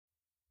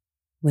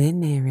We're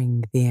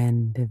nearing the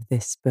end of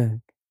this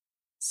book,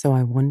 so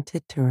I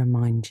wanted to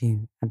remind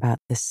you about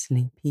the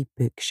Sleepy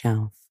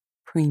Bookshelf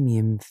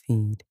premium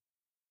feed,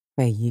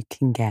 where you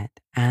can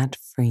get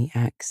ad-free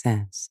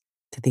access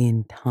to the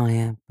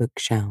entire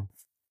bookshelf.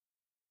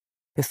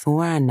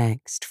 Before our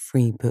next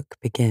free book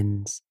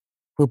begins,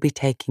 we'll be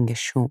taking a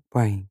short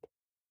break,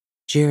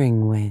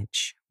 during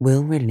which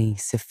we'll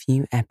release a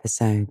few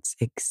episodes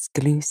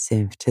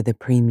exclusive to the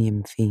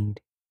premium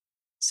feed.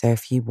 So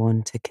if you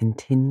want a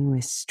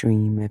continuous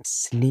stream of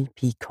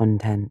sleepy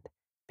content,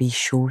 be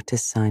sure to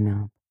sign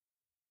up.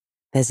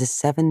 There's a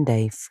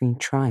 7-day free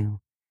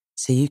trial,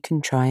 so you can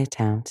try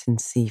it out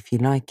and see if you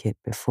like it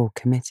before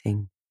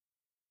committing.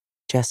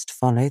 Just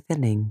follow the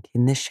link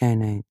in the show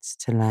notes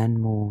to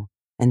learn more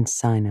and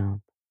sign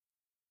up.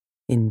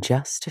 In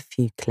just a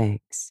few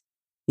clicks,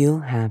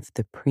 you'll have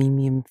the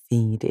premium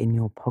feed in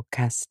your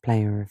podcast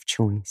player of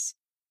choice.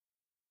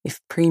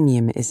 If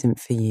premium isn't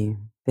for you,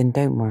 then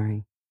don't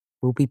worry.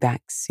 We'll be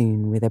back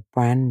soon with a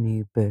brand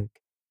new book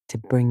to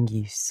bring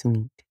you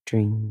sweet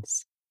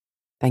dreams.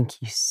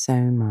 Thank you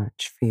so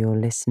much for your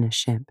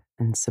listenership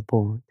and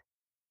support.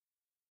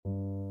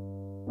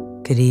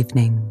 Good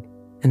evening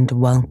and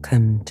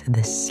welcome to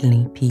the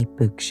Sleepy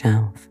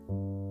Bookshelf,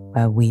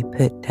 where we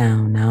put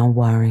down our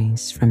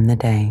worries from the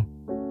day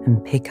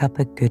and pick up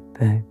a good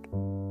book.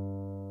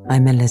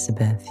 I'm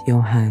Elizabeth,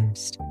 your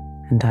host,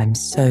 and I'm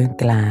so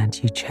glad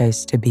you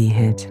chose to be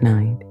here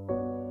tonight.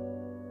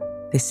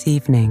 This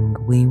evening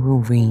we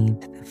will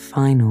read the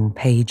final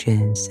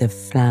pages of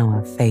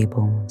Flower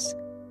Fables,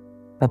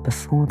 but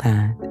before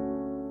that,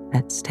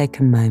 let's take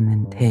a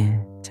moment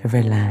here to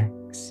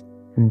relax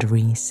and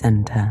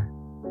recenter.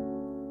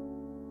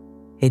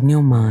 In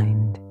your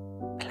mind,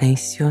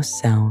 place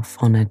yourself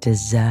on a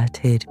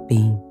deserted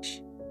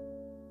beach.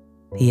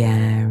 The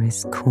air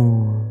is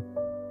cool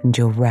and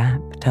you're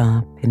wrapped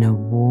up in a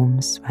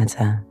warm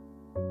sweater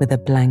with a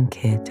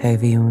blanket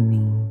over your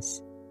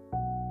knees.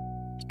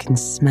 You can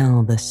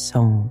smell the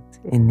salt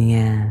in the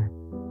air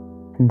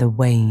and the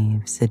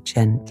waves are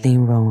gently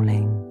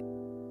rolling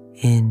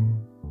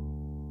in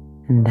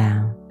and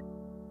out,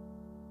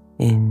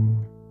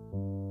 in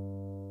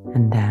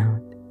and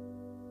out.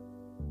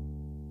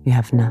 You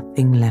have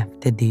nothing left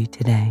to do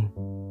today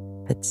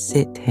but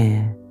sit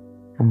here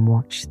and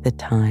watch the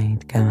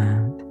tide go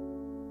out.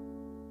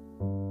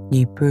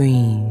 You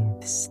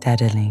breathe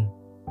steadily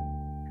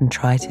and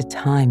try to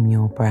time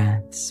your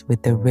breaths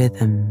with the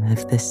rhythm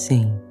of the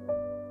sea.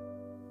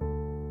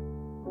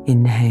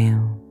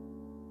 Inhale,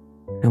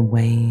 and a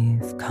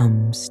wave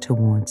comes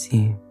towards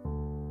you.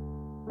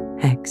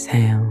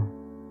 Exhale,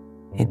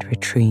 it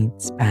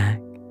retreats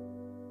back.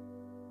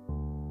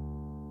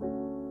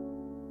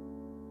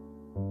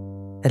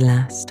 The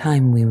last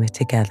time we were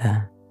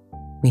together,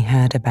 we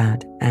heard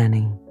about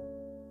Annie,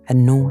 a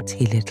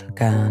naughty little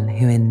girl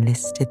who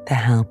enlisted the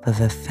help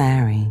of a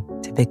fairy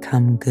to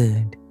become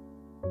good.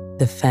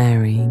 The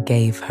fairy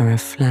gave her a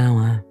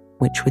flower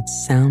which would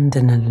sound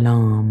an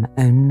alarm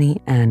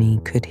only Annie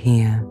could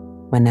hear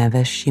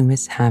whenever she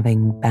was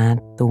having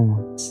bad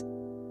thoughts,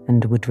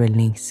 and would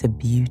release a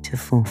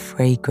beautiful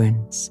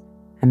fragrance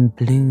and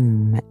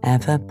bloom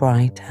ever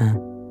brighter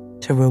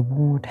to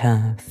reward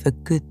her for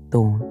good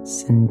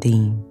thoughts and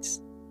deeds.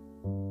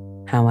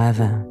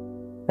 However,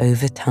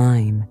 over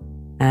time,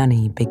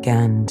 Annie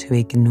began to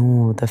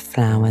ignore the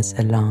flower's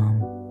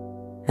alarm,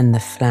 and the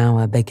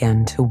flower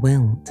began to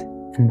wilt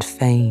and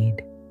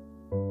fade.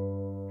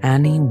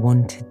 Annie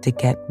wanted to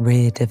get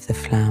rid of the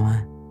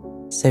flower,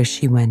 so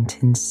she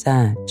went in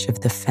search of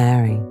the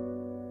fairy.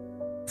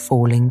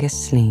 Falling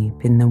asleep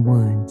in the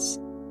woods,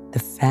 the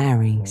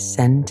fairy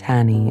sent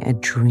Annie a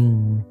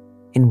dream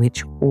in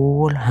which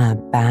all her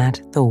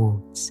bad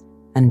thoughts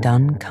and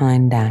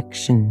unkind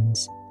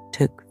actions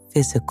took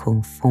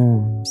physical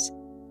forms,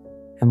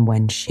 and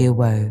when she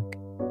awoke,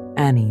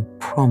 Annie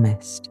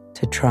promised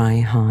to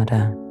try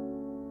harder,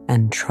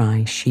 and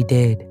try she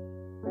did.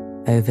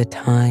 Over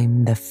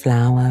time, the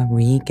flower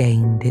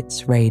regained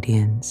its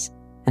radiance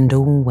and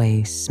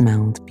always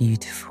smelled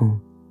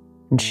beautiful,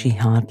 and she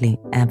hardly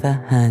ever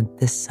heard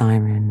the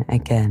siren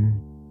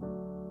again.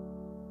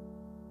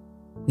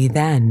 We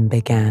then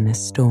began a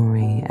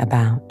story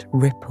about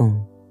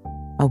Ripple,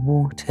 a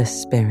water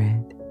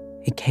spirit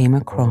who came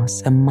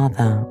across a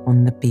mother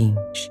on the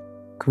beach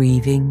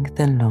grieving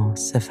the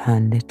loss of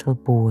her little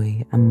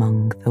boy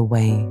among the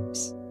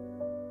waves.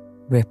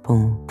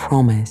 Ripple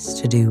promised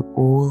to do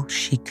all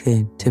she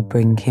could to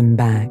bring him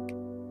back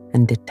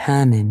and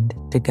determined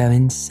to go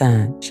in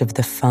search of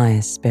the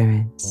fire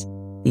spirits,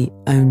 the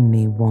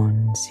only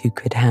ones who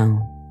could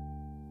help.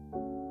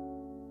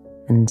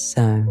 And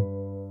so,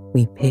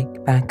 we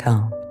pick back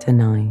up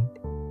tonight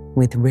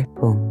with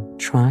Ripple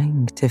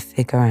trying to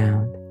figure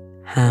out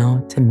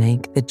how to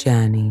make the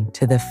journey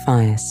to the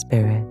fire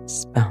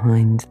spirits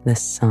behind the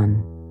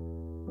sun.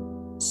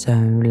 So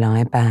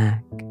lie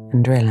back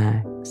and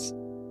relax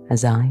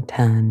as I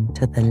turn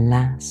to the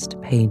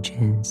last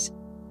pages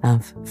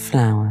of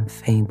Flower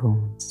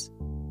Fables.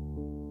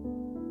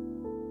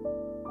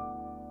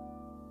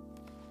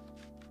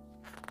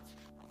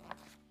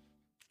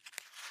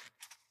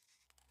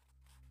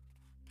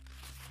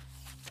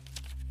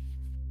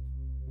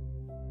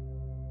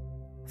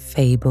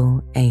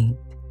 Fable 8,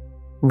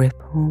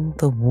 Ripple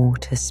the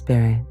Water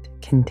Spirit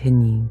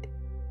continued.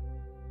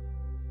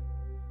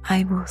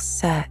 I will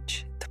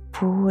search the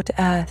broad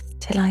earth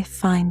till I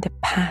find a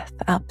path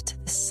up to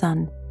the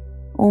sun,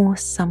 or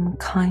some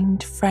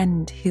kind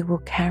friend who will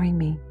carry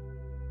me.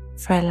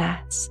 For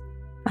alas,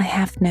 I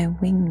have no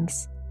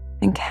wings,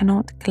 and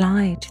cannot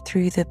glide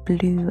through the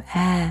blue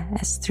air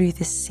as through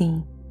the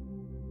sea,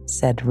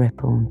 said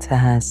Ripple to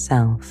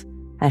herself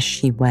as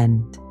she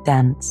went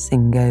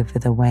dancing over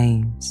the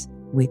waves,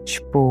 which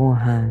bore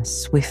her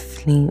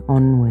swiftly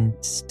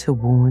onwards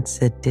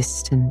towards a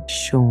distant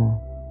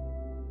shore.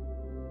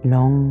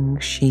 Long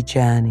she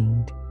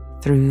journeyed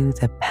through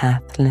the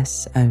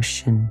pathless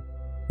ocean,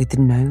 with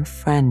no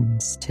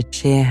friends to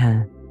cheer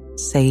her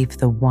save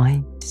the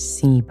white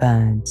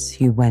seabirds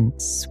who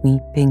went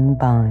sweeping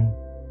by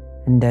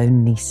and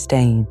only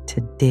stayed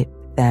to dip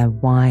their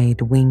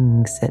wide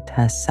wings at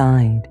her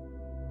side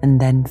and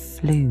then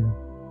flew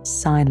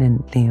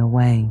silently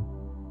away.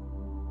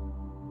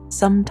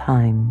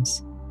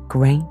 Sometimes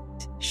great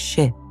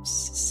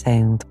ships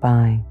sailed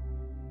by,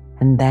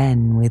 and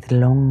then with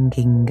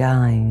longing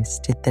eyes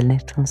did the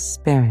little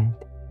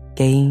spirit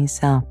gaze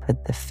up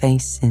at the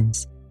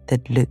faces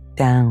that looked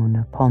down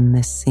upon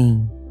the sea,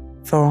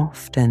 for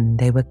often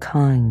they were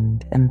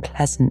kind and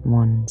pleasant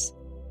ones,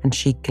 and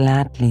she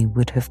gladly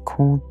would have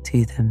called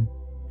to them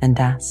and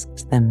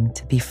asked them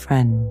to be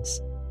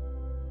friends.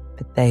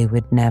 But they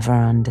would never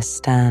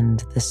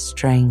understand the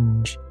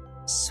strange,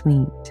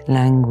 sweet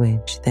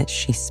language that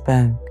she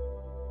spoke,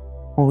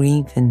 or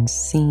even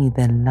see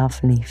the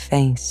lovely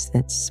face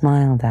that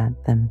smiled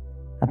at them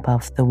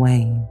above the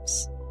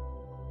waves.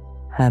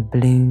 Her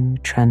blue,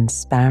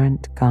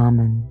 transparent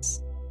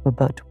garments were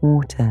but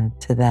water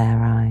to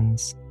their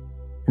eyes,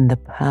 and the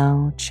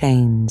pearl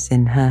chains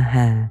in her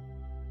hair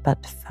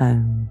but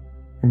foam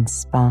and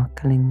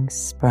sparkling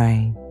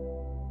spray.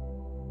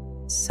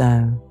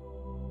 So,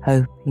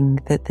 hoping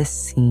that the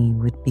sea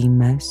would be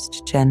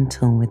most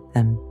gentle with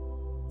them,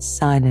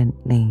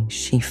 silently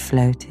she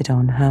floated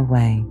on her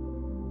way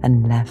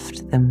and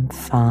left them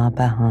far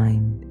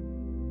behind.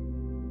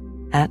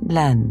 At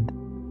length,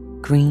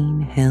 green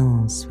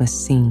hills were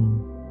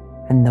seen,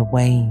 and the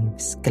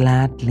waves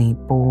gladly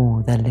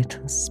bore the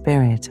little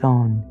spirit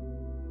on,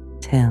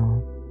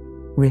 till,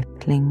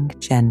 rippling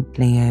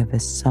gently over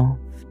soft,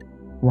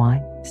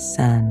 white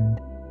sand,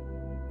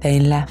 they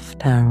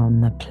left her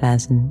on the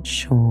pleasant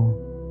shore.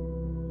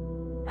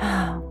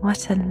 Ah,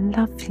 what a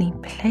lovely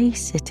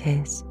place it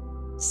is,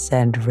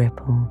 said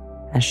Ripple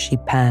as she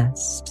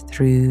passed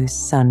through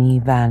sunny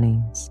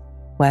valleys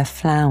where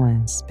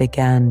flowers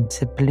began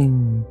to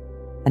bloom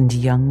and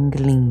young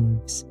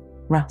leaves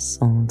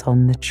rustled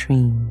on the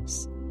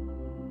trees.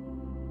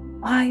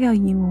 Why are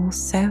you all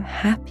so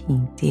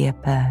happy, dear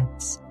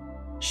birds?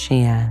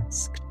 She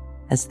asked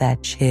as their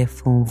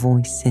cheerful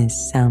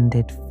voices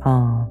sounded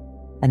far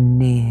and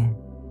near.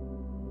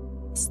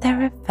 Is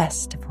there a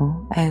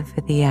festival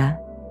over the earth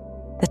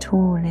that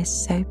all is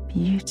so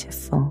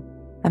beautiful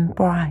and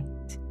bright?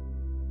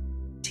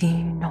 Do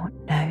you not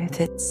know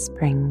that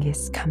spring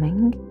is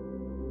coming?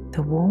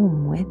 The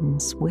warm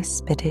winds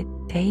whispered it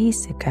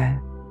days ago,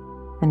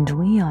 and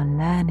we are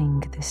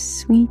learning the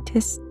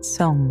sweetest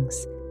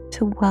songs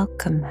to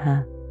welcome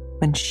her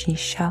when she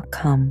shall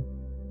come,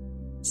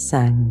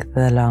 sang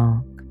the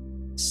lark,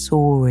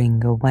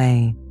 soaring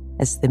away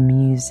as the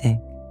music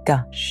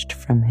gushed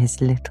from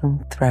his little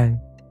throat.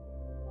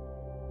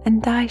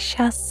 And I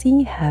shall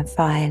see her,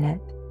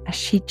 Violet, as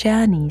she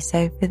journeys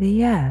over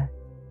the earth?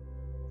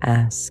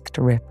 Asked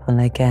Ripple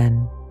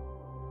again.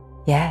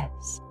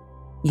 Yes,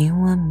 you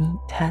will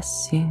meet her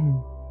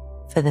soon,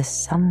 for the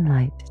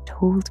sunlight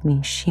told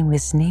me she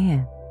was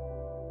near.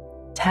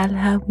 Tell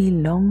her we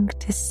long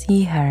to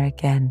see her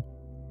again,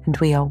 and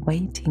we are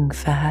waiting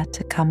for her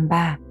to come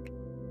back,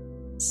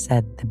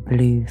 said the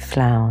blue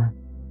flower,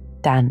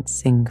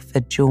 dancing for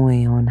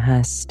joy on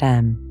her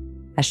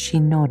stem as she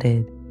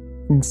nodded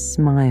and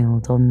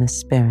smiled on the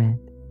spirit.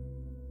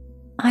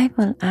 I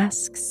will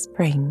ask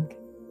Spring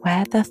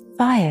where the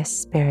fire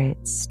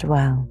spirits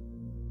dwell.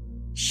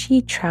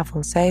 She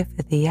travels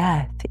over the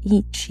earth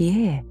each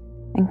year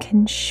and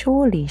can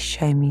surely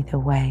show me the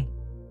way,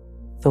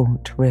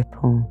 thought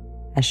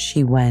Ripple as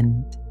she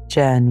went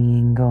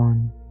journeying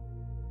on.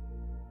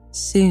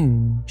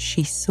 Soon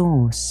she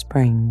saw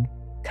Spring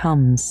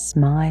come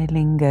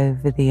smiling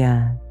over the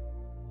earth.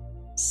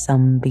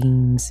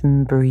 Sunbeams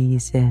and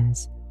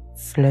breezes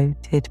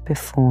floated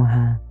before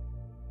her,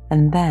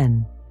 and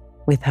then,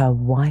 with her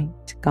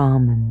white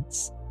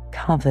garments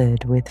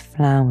covered with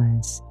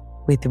flowers,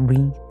 with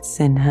wreaths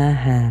in her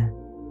hair,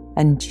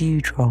 and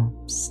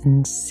dewdrops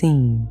and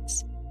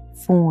seeds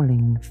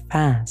falling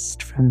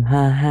fast from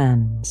her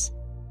hands,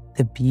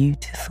 the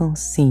beautiful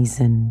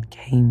season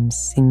came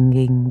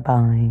singing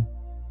by.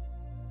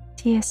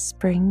 Dear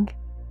Spring,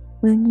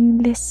 will you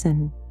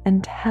listen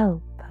and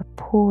help a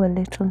poor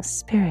little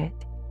spirit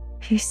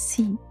who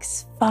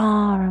seeks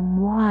far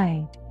and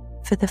wide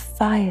for the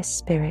fire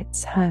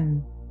spirit's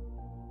home?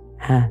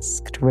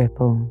 Asked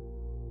Ripple,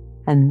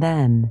 and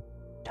then,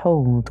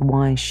 told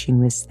why she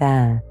was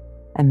there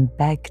and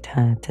begged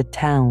her to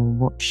tell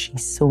what she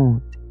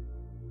sought.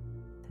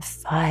 The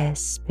fire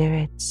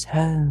spirit's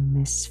home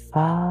is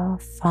far,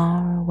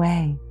 far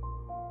away,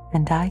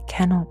 and I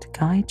cannot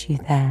guide you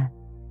there.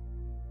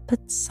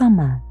 But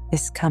summer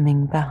is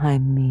coming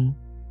behind me,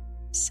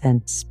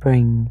 said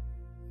spring,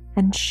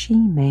 and she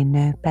may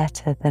know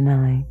better than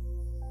I.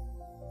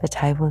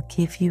 But I will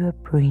give you a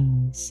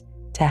breeze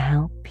to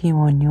help you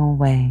on your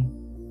way.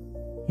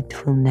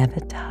 It will never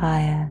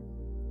tire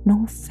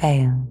nor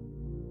fail,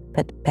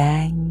 but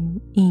bear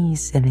you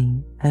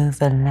easily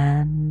over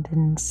land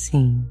and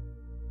sea.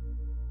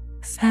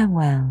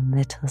 Farewell,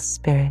 little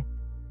spirit.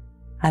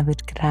 I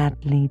would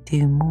gladly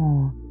do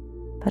more,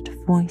 but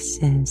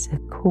voices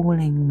are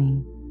calling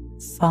me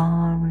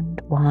far and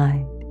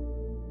wide,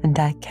 and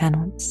I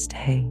cannot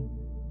stay.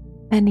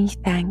 Many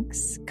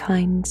thanks,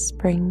 kind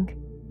spring,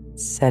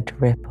 said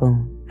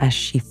Ripple as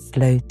she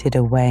floated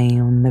away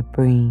on the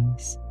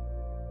breeze.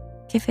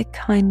 Give a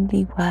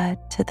kindly word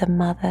to the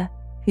mother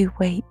who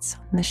waits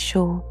on the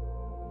shore,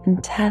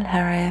 and tell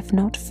her I have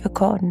not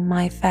forgotten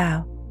my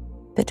vow,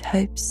 but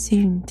hope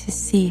soon to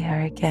see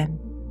her again.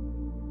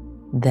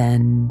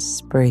 Then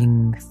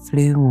spring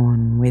flew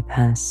on with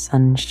her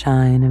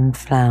sunshine and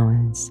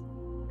flowers,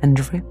 and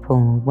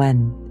Ripple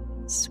went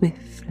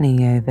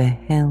swiftly over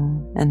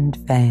hill and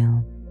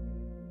vale,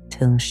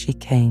 till she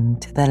came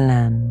to the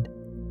land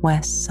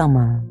where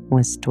summer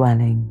was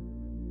dwelling.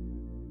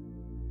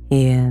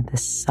 Here the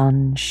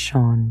sun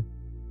shone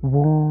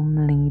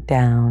warmly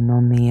down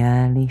on the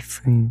early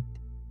fruit.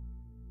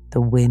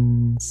 The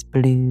winds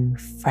blew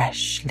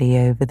freshly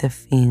over the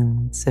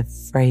fields of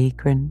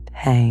fragrant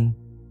hay,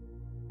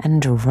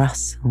 and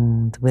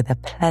rustled with a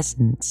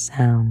pleasant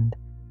sound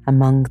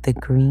among the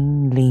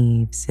green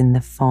leaves in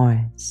the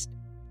forest.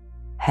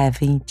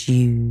 Heavy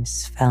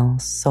dews fell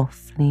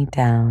softly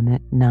down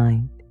at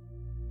night,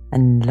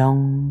 and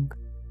long,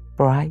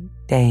 bright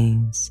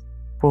days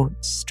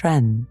brought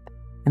strength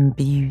and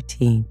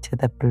beauty to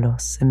the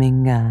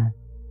blossoming earth.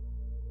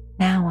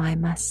 Now I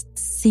must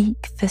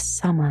seek for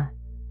summer,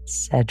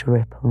 said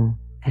Ripple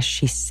as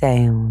she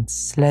sailed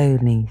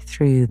slowly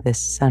through the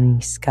sunny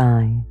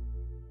sky.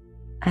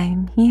 I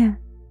am here.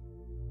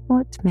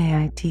 What may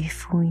I do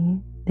for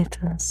you,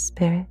 little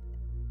spirit?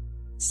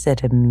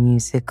 Said a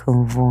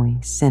musical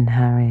voice in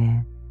her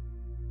ear,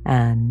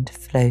 and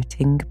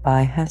floating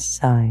by her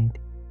side,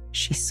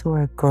 she saw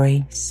a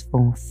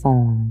graceful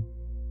form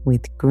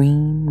with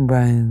green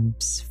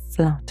robes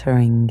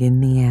fluttering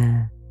in the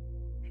air,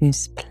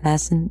 whose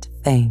pleasant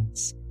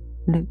face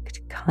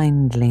looked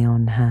kindly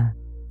on her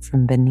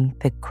from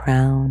beneath a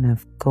crown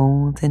of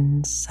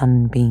golden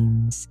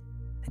sunbeams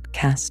that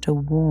cast a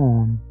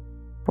warm,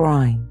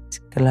 bright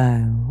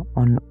glow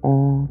on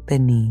all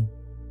beneath.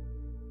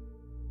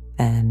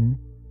 Then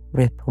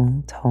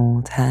Ripple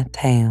told her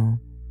tale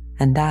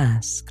and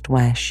asked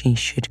where she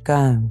should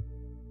go,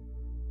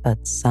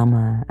 but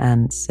Summer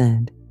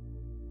answered,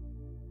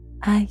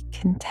 I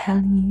can tell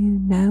you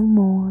no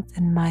more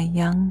than my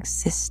young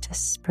sister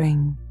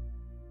Spring,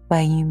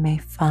 where you may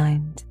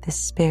find the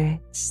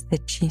spirits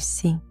that you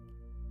seek.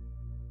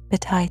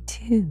 But I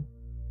too,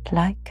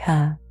 like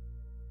her,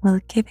 will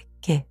give a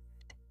gift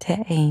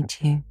to aid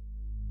you.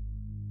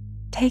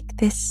 Take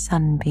this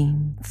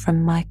sunbeam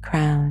from my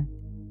crown.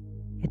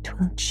 It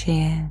will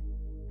cheer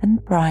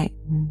and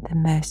brighten the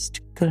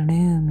most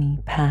gloomy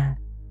path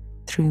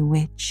through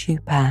which you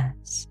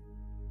pass.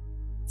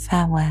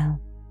 Farewell.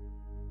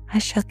 I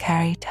shall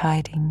carry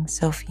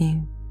tidings of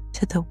you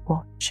to the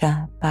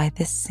watcher by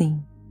the sea,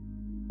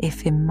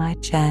 if in my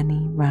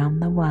journey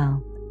round the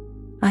world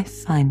I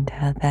find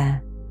her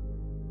there.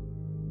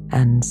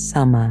 And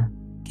Summer,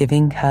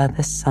 giving her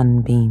the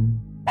sunbeam,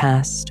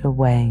 passed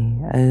away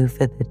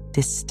over the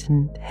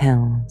distant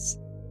hills,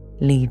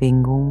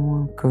 leaving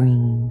all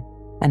green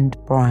and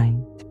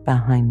bright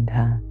behind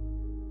her.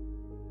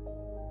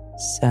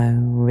 So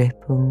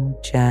Ripple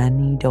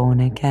journeyed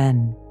on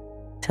again,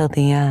 till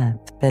the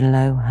earth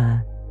below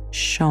her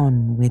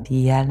shone with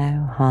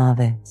yellow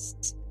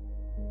harvests,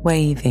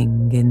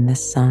 waving in the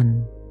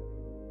sun,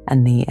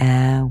 and the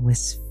air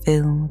was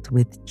filled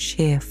with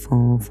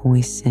cheerful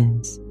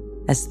voices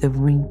as the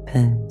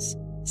reapers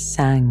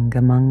sang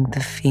among the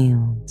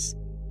fields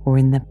or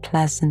in the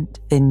pleasant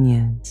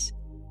vineyards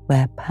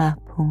where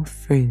purple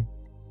fruit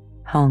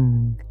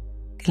hung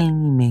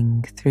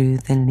gleaming through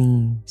the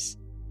leaves,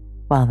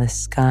 while the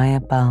sky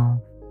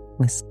above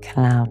was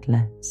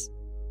cloudless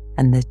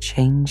and the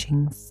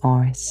changing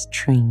forest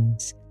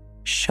trees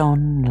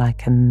shone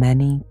like a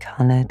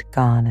many-coloured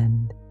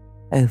garland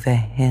over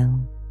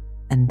hill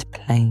and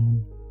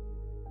plain.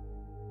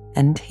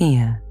 And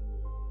here,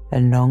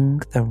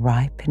 along the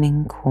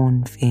ripening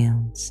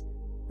cornfields,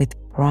 with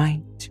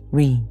bright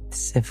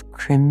wreaths of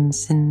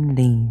crimson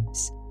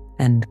leaves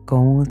and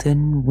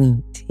golden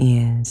wheat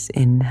ears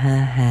in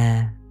her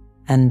hair,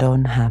 and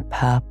on her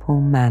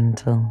purple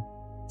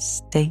mantle,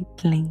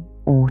 stately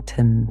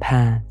autumn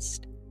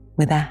passed,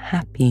 with a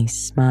happy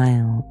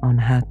smile on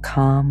her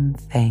calm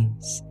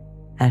face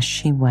as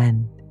she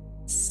went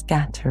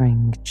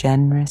scattering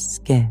generous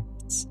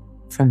gifts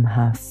from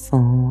her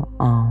full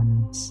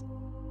arms.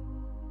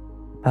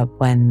 But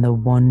when the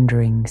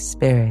wandering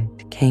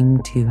spirit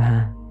came to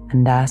her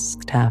and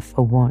asked her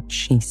for what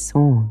she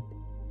sought,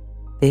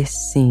 this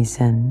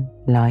season,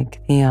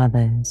 like the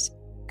others,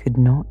 could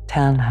not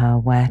tell her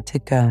where to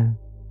go.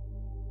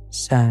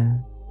 So,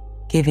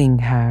 giving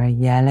her a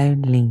yellow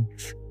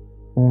leaf,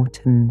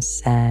 Autumn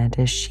said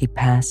as she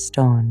passed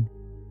on,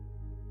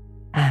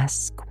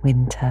 "Ask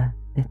Winter,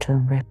 little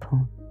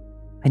ripple,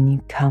 when you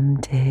come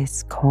to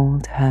his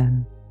cold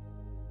home.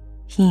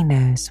 He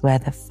knows where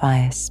the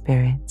fire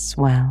spirits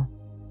dwell,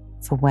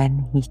 for when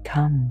he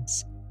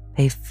comes,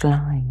 they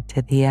fly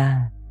to the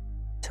earth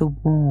to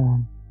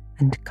warm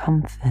and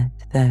comfort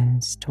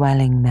those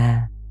dwelling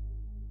there.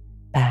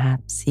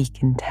 Perhaps he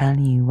can tell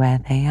you where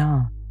they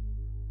are.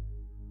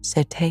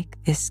 So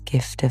take this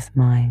gift of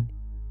mine,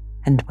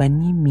 and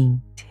when you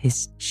meet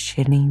his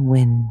chilly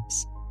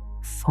winds,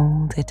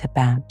 fold it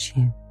about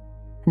you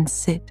and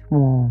sit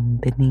warm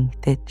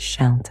beneath its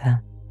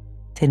shelter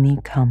till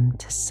you come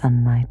to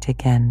sunlight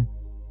again.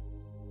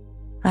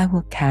 I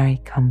will carry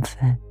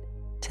comfort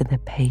to the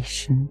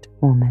patient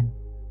woman,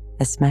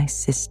 as my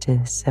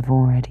sisters have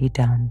already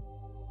done,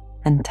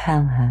 and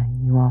tell her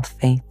you are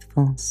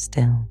faithful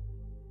still."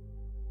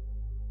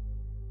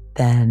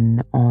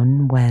 Then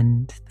on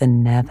went the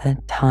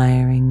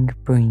never-tiring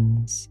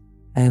breeze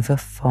over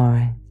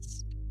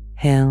forest,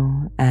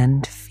 hill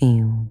and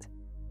field,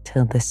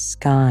 till the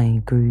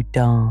sky grew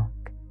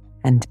dark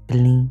and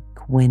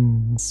bleak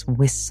winds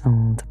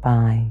whistled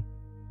by.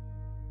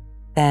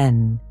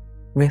 Then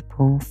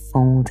Ripple,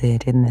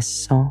 folded in the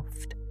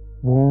soft,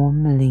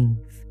 warm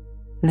leaf,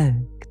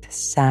 looked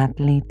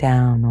sadly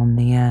down on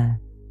the earth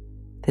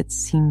that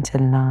seemed to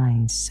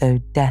lie so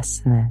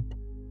desolate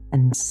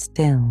and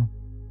still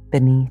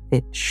beneath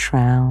its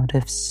shroud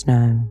of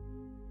snow,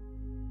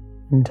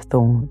 and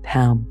thought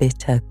how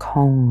bitter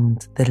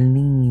cold the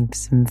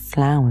leaves and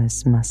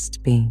flowers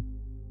must be,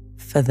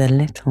 for the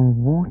little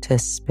water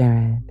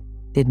spirit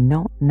did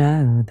not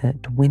know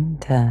that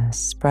winter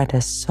spread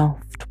a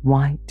soft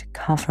white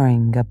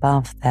covering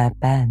above their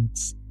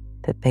beds,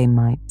 that they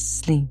might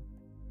sleep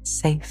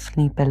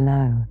safely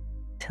below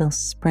till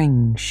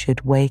spring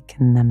should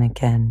waken them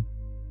again.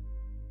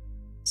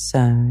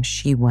 So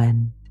she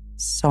went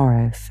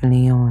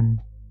sorrowfully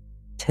on,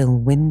 till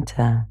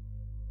winter,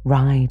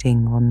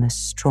 riding on the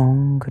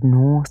strong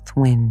north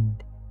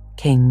wind,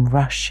 came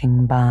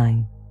rushing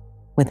by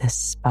with a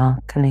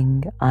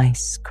sparkling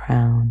ice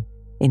crown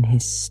in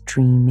his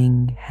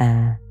streaming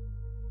hair,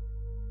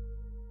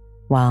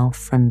 while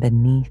from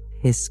beneath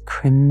his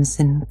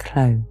crimson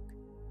cloak,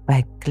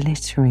 where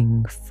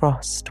glittering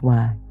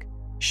frostwork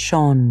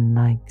shone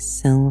like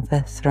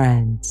silver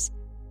threads,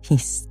 he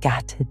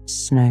scattered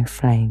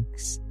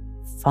snowflakes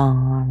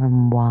far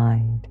and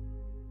wide.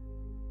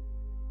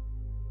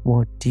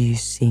 "What do you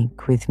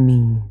seek with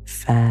me,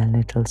 fair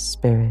little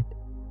spirit,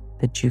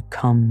 that you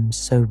come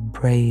so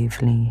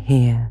bravely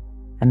here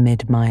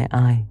amid my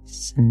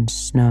ice and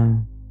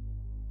snow?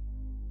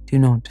 Do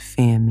not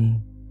fear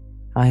me,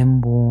 I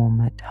am warm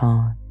at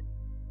heart,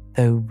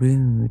 though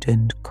rude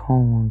and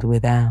cold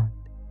without,"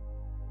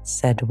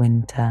 said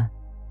Winter,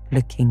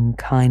 looking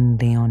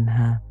kindly on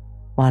her,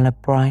 while a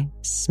bright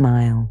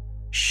smile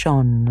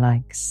shone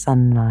like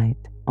sunlight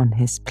on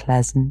his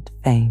pleasant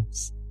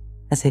face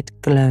as it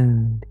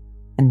glowed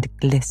and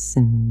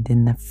glistened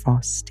in the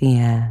frosty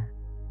air.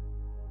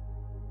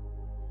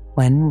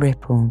 When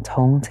Ripple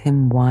told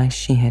him why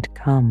she had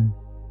come,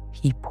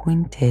 he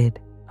pointed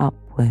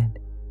upward,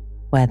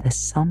 where the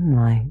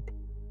sunlight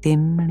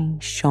dimly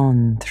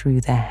shone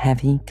through the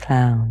heavy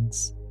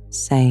clouds,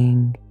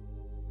 saying,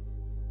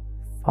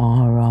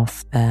 "Far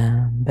off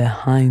there,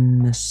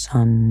 behind the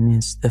sun,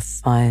 is the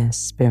fire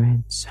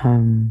spirit's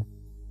home,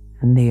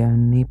 and the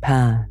only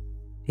path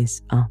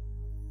is up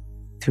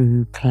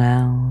through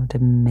cloud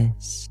and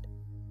mist.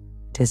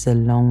 It is a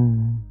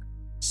long,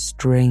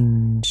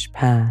 strange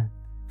path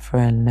for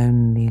a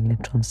lonely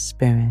little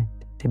spirit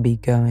to be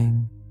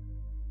going.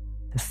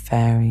 The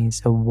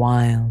fairies are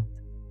wild,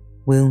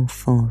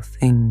 willful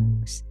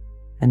things,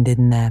 and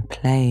in their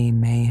play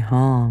may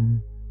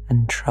harm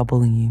and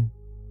trouble you.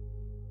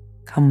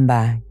 Come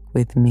back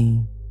with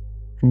me,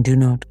 and do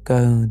not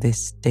go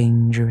this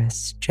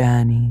dangerous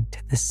journey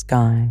to the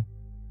sky.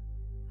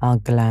 I'll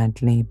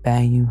gladly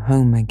bear you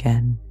home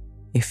again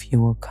if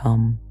you will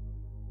come."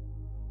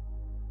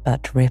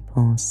 But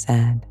Ripple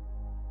said,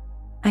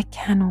 "I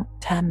cannot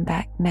turn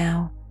back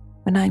now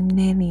when I'm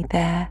nearly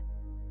there.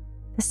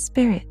 The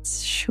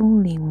spirits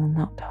surely will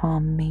not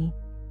harm me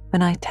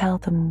when I tell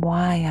them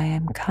why I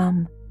am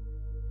come,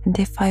 and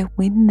if I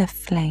win the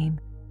flame,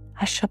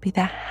 I shall be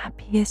the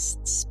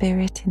happiest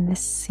spirit in the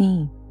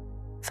sea,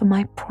 for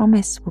my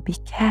promise will be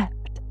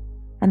kept,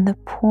 and the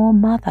poor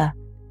mother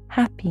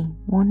happy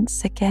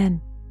once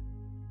again.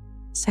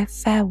 So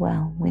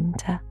farewell,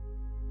 Winter.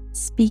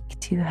 Speak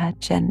to her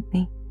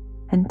gently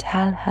and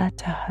tell her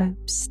to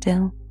hope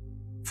still,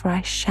 for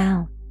I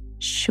shall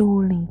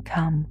surely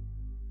come."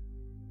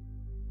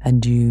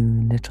 "And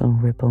you, little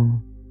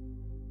Ripple,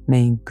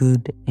 May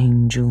good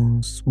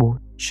angels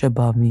watch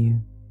above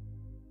you.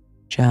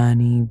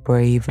 Journey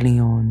bravely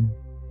on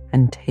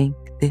and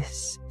take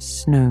this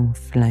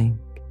snowflake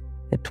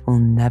that will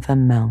never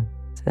melt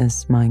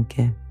as my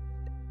gift.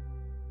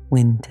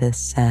 Winter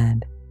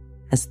said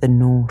as the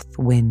north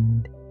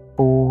wind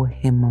bore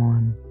him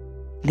on,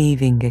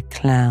 leaving a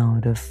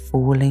cloud of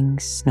falling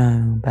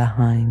snow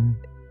behind.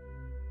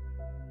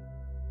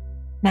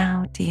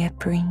 Now, dear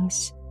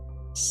breeze,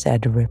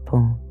 said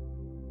Ripple,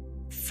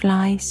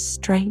 fly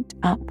straight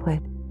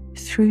upward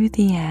through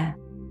the air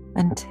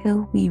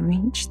until we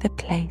reach the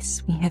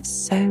place we have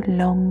so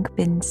long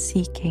been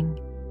seeking.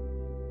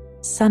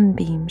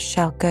 Sunbeams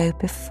shall go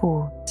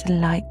before to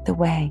light the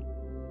way.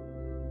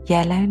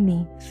 Yellow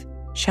leaf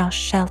shall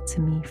shelter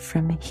me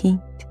from heat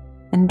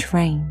and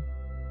rain,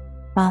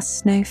 while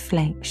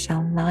snowflake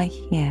shall lie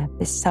here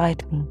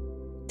beside me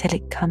till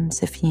it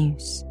comes of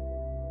use.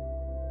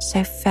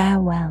 So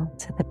farewell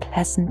to the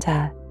pleasant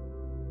earth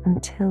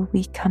until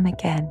we come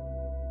again,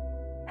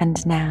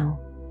 and now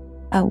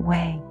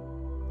away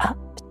up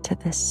to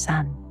the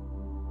sun.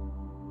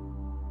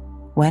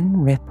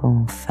 When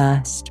Ripple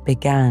first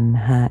began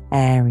her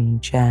airy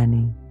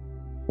journey,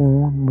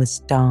 all was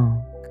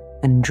dark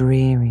and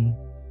dreary.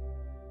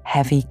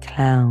 Heavy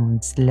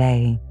clouds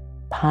lay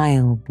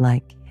piled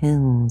like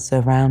hills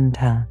around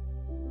her,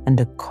 and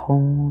a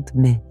cold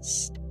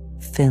mist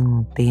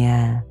filled the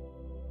air.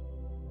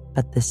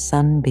 But the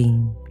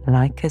sunbeam,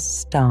 like a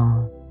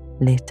star,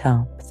 lit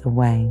up the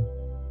way.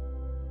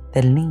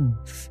 The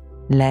leaf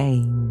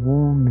lay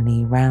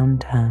warmly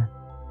round her,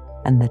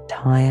 and the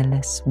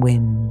tireless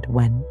wind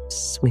went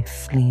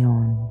swiftly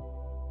on.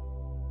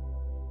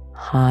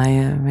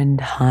 Higher and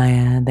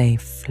higher they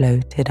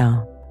floated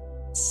up,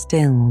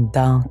 still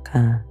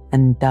darker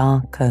and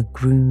darker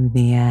grew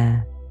the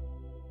air.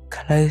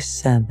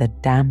 Closer the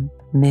damp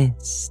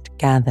mist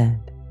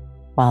gathered,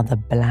 while the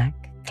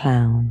black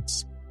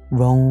clouds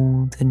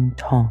rolled and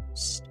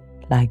tossed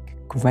like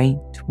great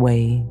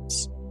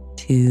waves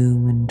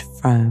to and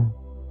fro.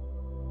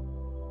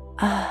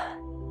 Ah,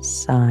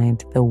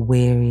 sighed the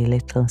weary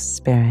little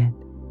spirit,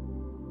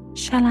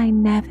 shall I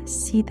never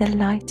see the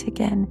light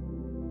again,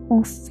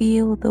 or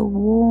feel the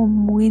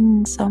warm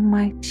winds on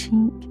my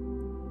cheek?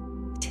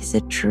 It is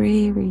a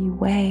dreary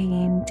way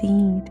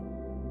indeed,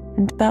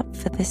 and but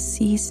for the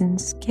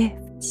season's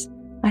gifts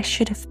I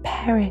should have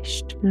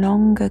perished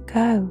long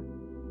ago.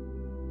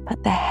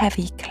 But the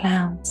heavy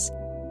clouds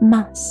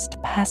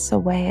must pass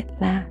away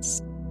at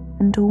last,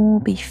 and all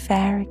be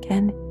fair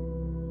again.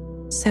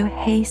 So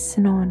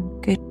hasten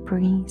on, good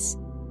breeze,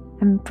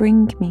 and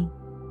bring me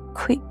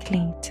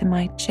quickly to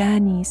my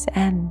journey's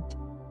end.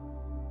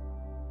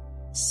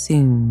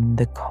 Soon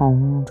the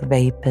cold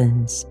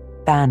vapours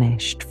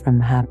vanished from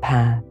her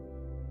path,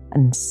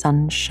 and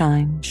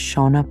sunshine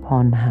shone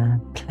upon her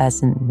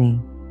pleasantly.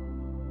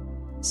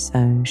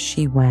 So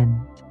she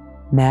went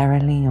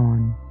merrily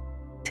on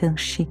till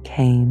she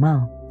came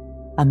up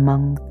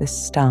among the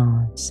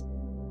stars,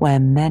 where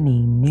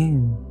many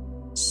new,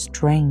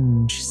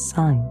 strange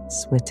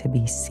sights were to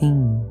be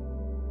seen.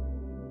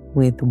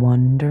 With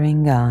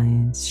wondering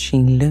eyes she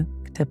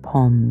looked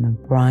upon the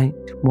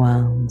bright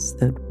worlds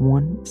that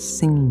once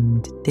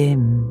seemed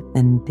dim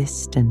and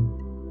distant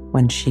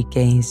when she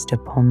gazed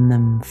upon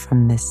them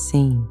from the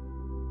sea.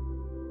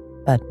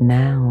 But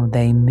now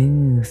they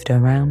moved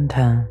around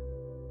her,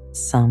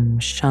 some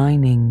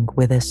shining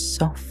with a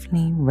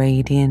softly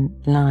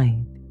radiant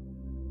light,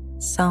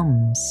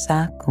 some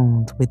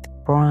circled with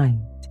bright,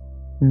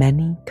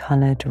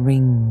 many-coloured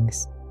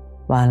rings,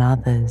 while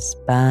others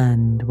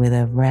burned with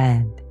a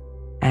red,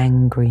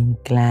 angry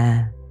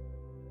glare.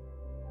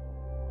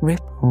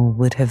 Ripple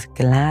would have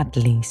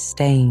gladly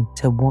stayed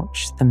to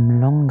watch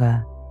them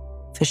longer,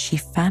 for she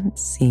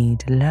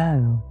fancied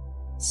low,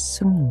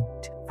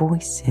 sweet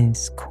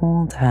voices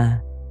called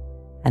her,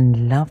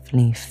 and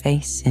lovely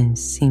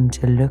faces seemed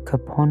to look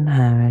upon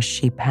her as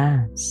she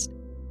passed.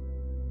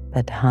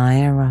 But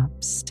higher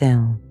up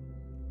still,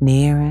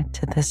 nearer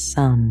to the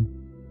sun,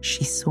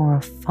 she saw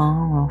a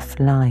far-off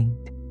light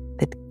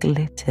that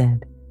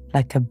glittered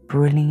like a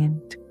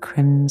brilliant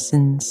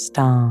crimson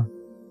star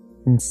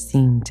and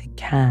seemed to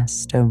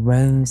cast a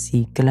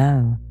rosy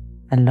glow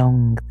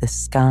along the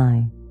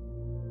sky.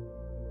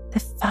 The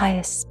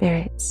fire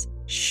spirits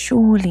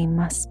surely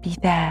must be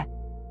there,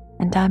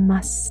 and I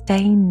must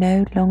stay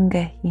no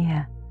longer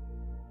here,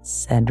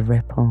 said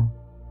Ripple.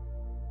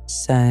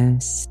 So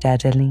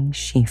steadily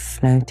she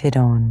floated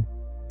on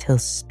till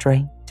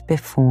straight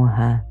before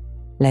her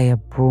lay a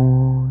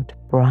broad,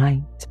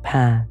 bright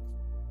path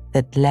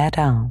that led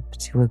up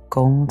to a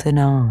golden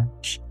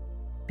arch,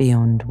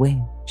 beyond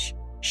which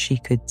she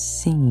could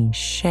see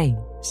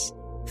shapes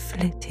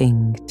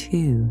flitting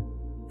to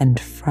and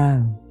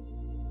fro.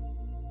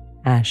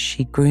 As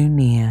she grew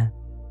near,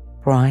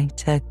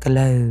 brighter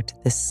glowed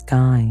the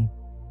sky,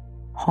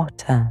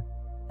 hotter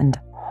and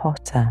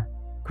hotter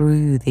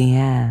grew the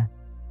air,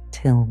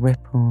 till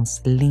Ripple's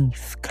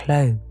leaf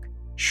cloak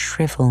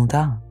shriveled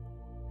up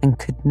and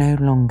could no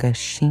longer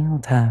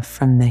shield her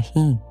from the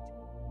heat.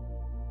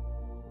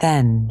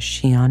 Then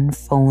she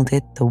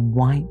unfolded the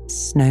white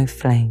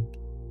snowflake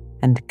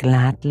and,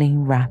 gladly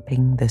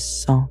wrapping the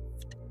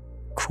soft,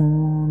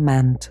 cool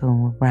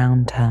mantle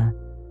round her,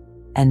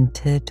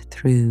 entered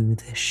through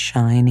the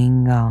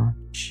shining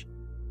arch.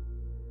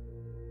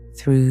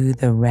 Through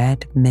the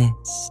red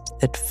mist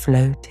that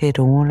floated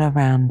all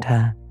around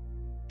her,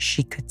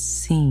 she could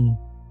see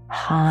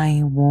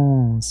high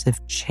walls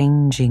of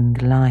changing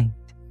light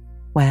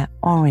where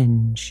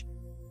orange,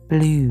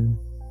 blue,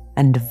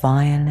 and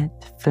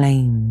violet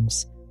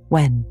flames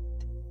went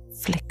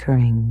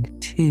flickering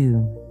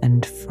to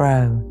and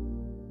fro,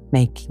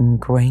 making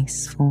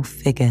graceful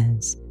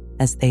figures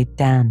as they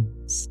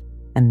danced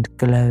and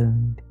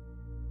glowed.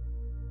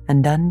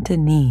 And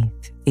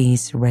underneath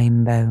these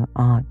rainbow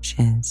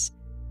arches,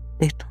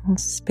 little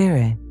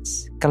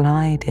spirits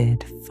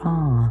glided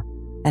far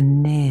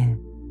and near,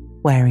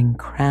 wearing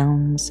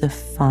crowns of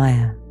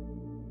fire,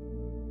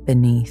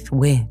 beneath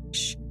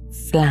which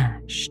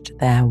flashed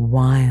their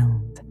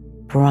wild,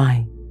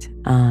 bright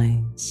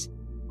eyes.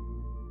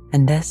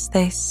 And as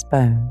they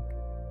spoke,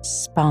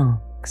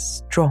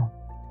 sparks dropped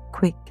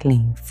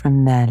quickly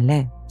from their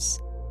lips,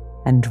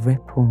 and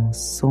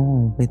ripples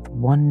saw with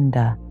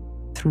wonder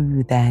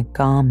through their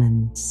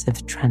garments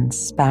of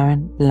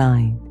transparent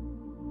light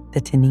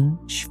that in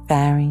each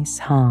fairy's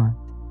heart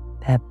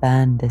there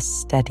burned a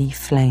steady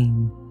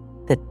flame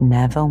that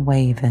never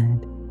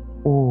wavered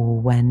or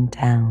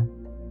went out.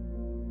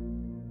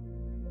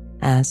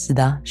 As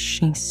thus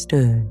she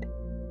stood,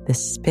 the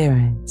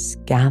spirits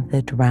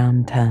gathered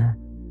round her,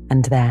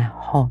 and their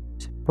hot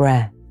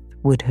breath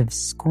would have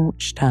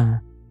scorched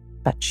her,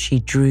 but she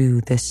drew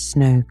the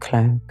snow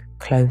cloak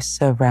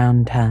closer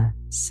round her,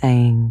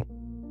 saying,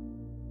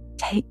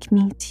 "Take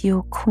me to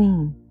your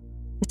queen,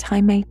 that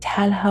I may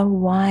tell her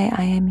why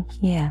I am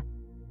here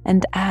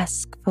and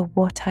ask for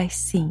what I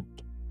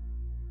seek."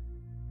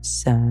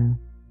 So,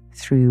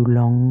 through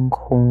long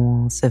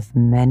halls of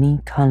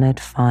many-coloured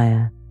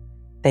fire,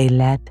 they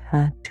led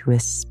her to a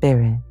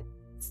spirit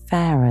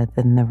fairer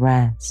than the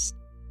rest,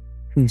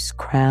 whose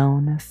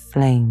crown of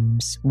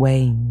flames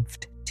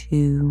waved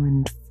to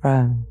and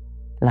fro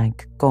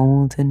like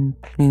golden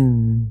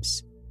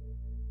plumes,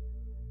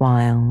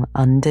 while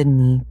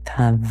underneath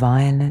her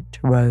violet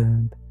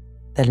robe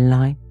the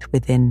light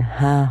within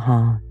her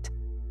heart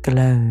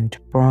glowed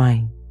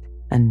bright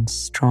and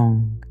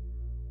strong.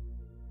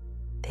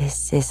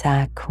 "This is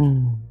our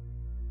queen,"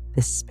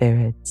 the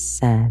spirits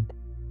said,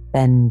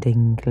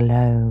 bending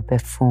low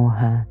before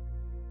her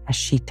as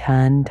she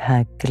turned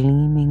her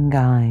gleaming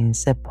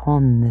eyes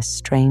upon the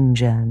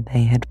stranger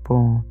they had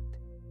brought.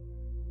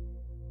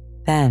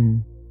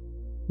 Then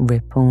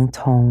Ripple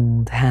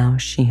told how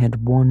she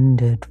had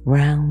wandered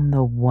round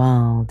the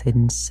world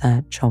in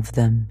search of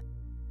them,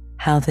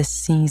 how the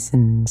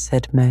seasons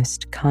had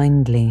most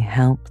kindly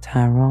helped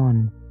her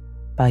on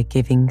by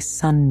giving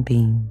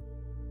sunbeam,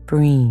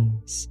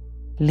 breeze,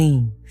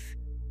 leaf,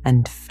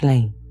 and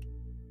flake,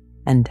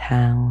 and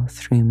how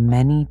through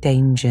many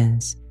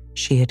dangers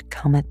she had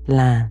come at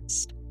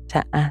last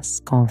to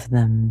ask of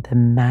them the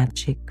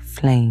magic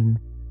flame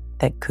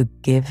that could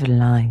give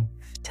life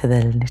to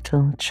the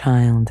little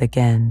child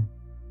again.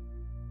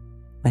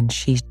 When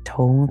she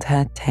told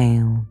her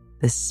tale,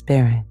 the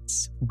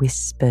spirits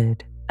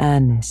whispered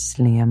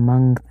earnestly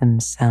among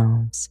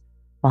themselves,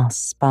 while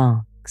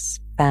sparks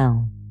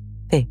fell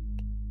thick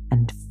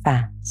and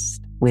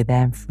fast with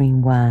every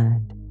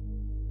word.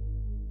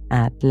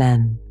 At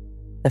length,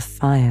 the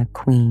Fire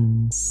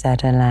Queen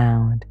said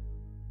aloud,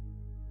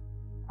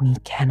 "We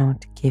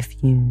cannot give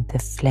you the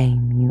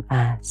flame you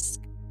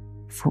ask,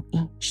 for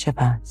each of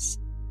us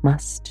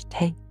must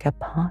take a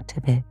part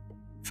of it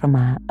from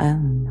our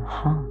own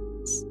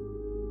hearts.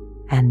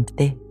 And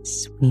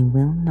this we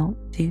will not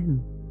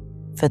do,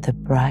 for the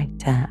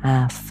brighter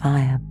our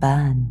fire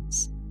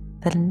burns,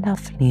 the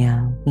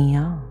lovelier we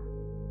are.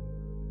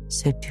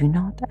 So do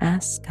not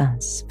ask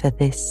us for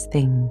this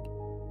thing,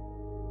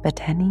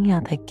 but any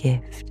other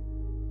gift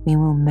we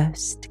will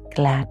most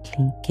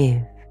gladly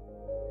give,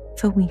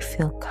 for we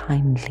feel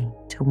kindly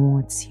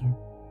towards you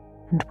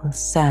and will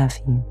serve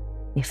you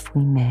if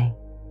we may."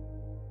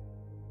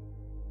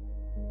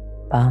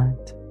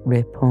 But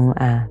Ripple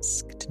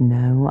asked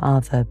no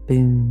other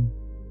boon,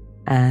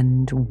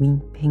 and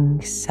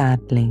weeping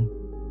sadly,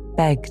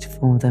 begged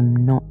for them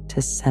not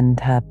to send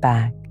her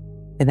back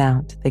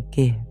without the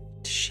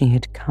gift she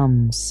had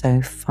come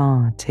so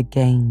far to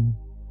gain.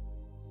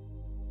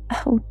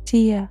 "Oh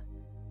dear,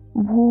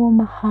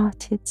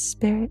 warm-hearted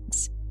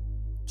spirits,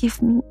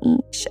 give me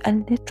each a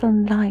little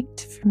light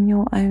from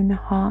your own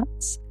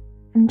hearts,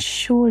 and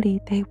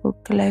surely they will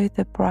glow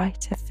the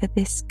brighter for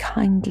this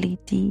kindly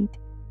deed,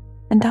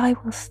 and I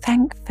will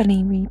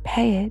thankfully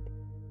repay it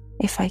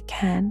if I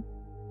can."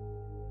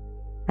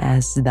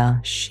 As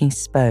thus she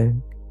spoke,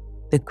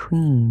 the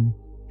queen,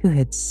 who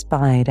had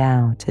spied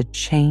out a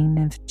chain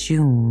of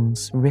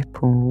jewels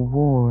Ripple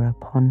wore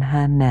upon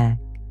her neck,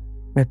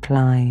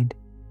 replied,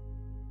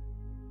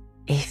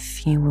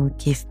 "If you will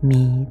give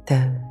me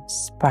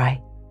those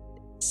bright,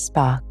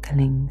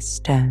 sparkling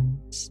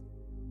stones,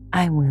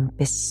 I will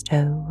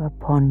bestow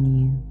upon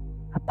you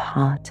a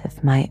part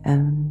of my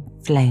own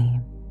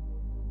flame,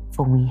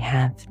 for we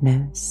have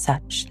no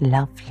such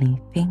lovely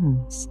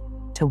things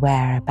to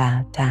wear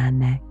about our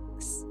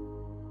necks,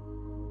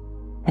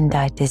 and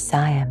I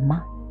desire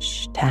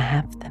much to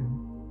have them.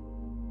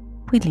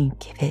 Will you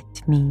give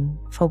it me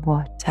for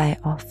what I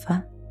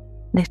offer,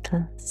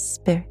 little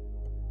spirit?"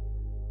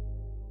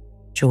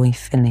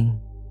 Joyfully,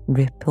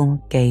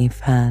 Ripple gave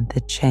her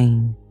the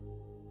chain,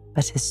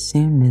 but as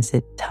soon as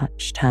it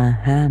touched her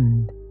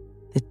hand,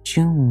 the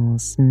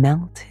jewels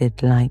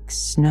melted like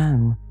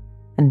snow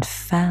and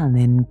fell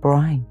in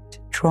bright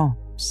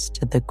drops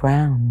to the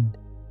ground.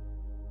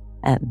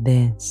 At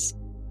this,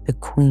 the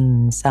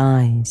Queen's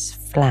eyes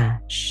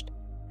flashed,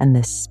 and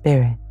the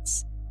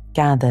spirits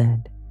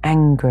gathered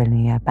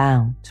angrily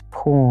about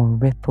poor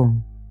Ripple,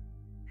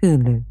 who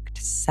looked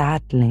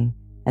sadly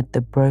at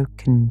the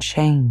broken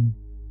chain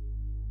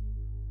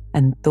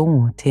and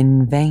thought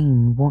in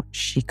vain what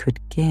she could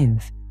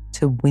give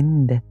to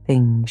win the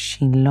thing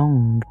she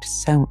longed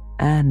so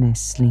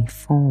earnestly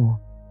for.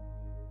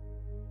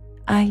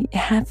 "I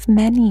have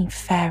many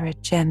fairer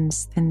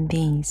gems than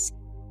these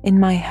in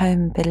my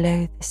home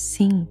below the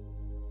sea,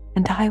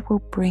 and I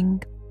will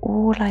bring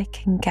all I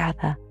can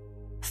gather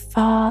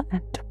far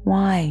and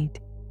wide,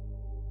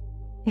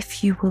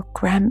 if you will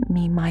grant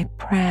me my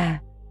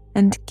prayer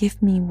and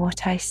give me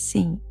what I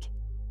seek,"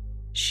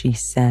 she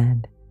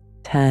said,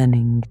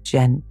 turning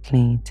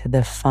gently to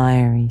the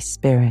fiery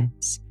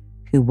spirits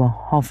who were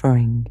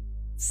hovering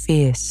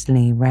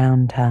fiercely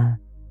round her.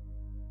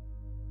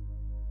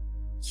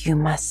 "You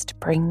must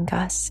bring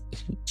us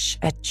each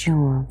a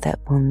jewel that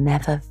will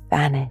never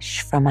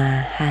vanish from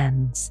our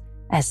hands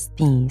as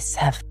these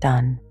have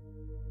done,"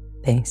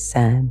 they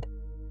said,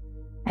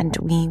 "and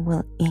we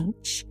will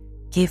each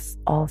give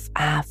of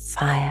our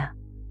fire,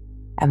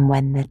 and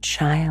when the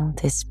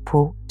child is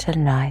brought to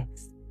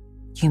life,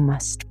 you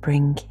must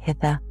bring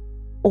hither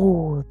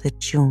all the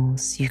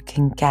jewels you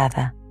can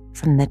gather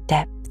from the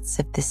depths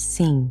of the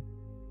sea,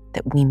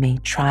 that we may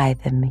try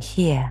them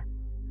here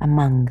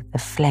among the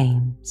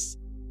flames.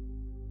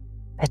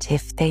 But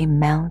if they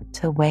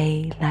melt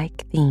away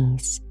like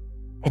these,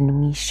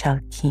 then we shall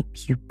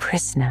keep you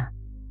prisoner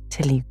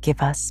till you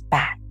give us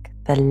back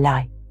the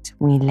light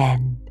we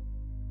lend.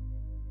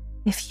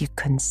 If you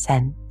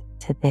consent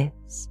to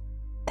this,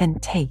 then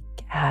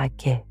take our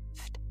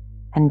gift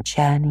and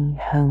journey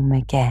home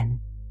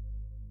again,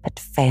 but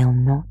fail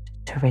not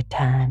to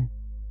return,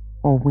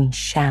 or we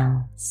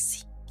shall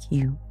seek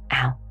you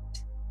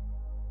out."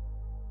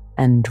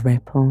 And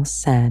Ripple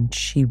said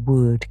she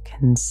would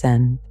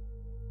consent,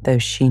 though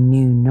she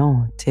knew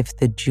not if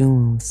the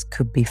jewels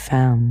could be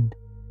found.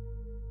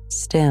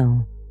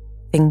 Still,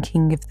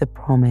 thinking of the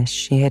promise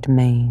she had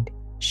made,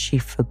 she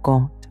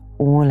forgot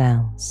all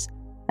else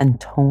and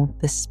told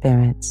the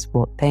spirits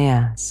what they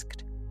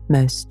asked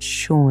most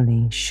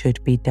surely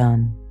should be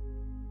done.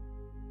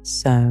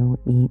 So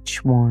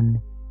each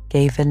one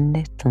gave a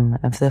little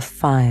of the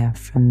fire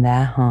from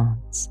their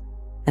hearts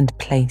and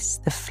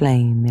placed the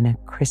flame in a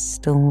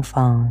crystal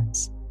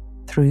vase,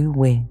 through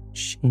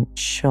which it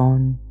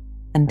shone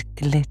and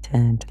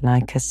glittered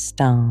like a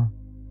star.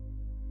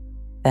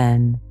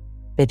 Then,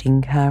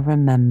 bidding her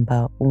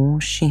remember all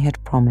she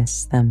had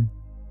promised them,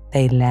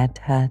 they led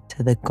her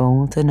to the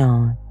golden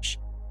arch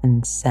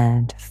and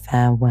said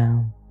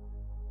farewell.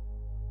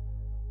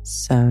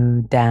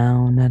 So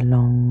down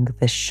along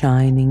the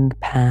shining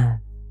path,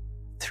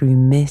 through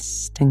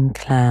mist and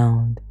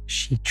cloud,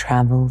 she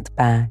travelled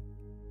back,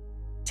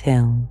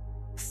 till,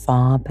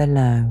 far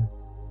below,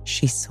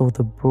 she saw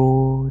the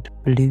broad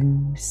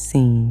blue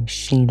sea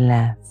she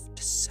left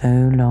so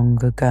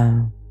long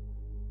ago.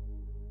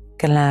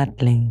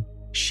 Gladly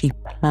she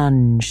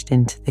plunged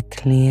into the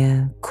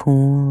clear,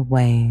 cool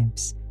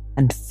waves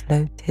and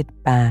floated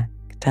back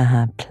to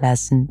her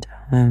pleasant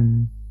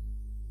home,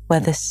 where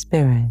the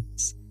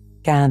spirits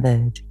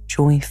gathered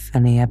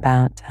joyfully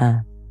about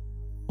her,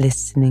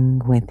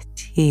 listening with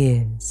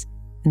tears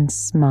and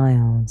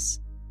smiles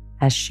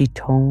as she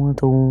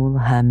told all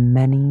her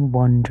many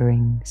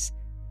wanderings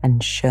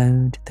and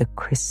showed the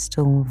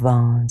crystal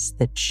vase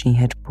that she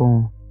had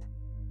brought.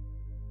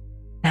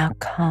 "Now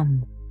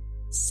come,"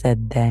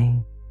 said they,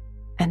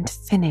 "and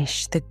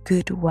finish the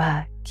good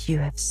work you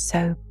have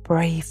so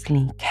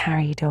bravely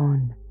carried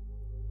on."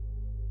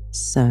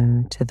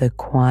 So to the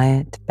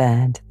quiet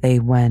bed they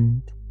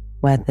went,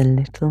 where the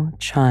little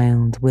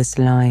child was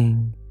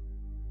lying.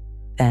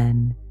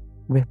 Then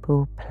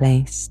Ripple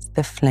placed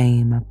the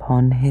flame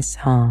upon his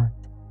heart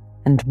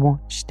and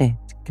watched it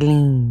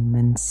gleam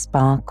and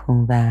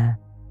sparkle there,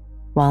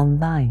 while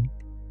light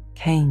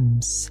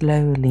came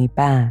slowly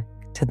back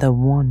to the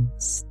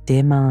once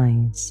dim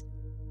eyes.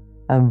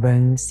 A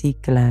rosy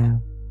glow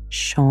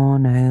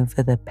shone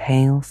over the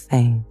pale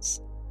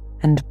face,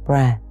 and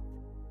breath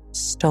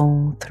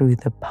stole through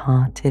the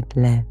parted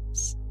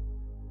lips.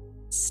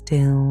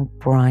 Still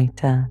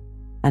brighter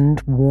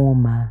and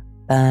warmer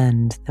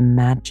burned the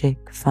magic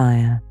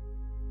fire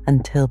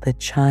until the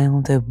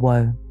child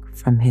awoke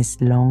from his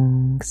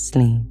long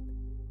sleep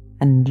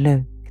and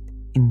looked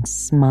in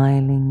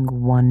smiling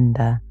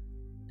wonder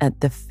at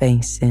the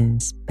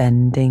faces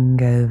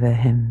bending over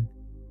him.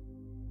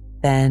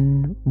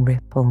 Then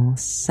Ripple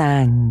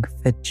sang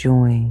for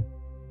joy,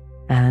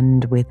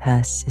 and with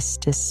her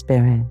sister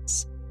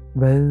spirits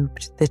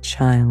robed the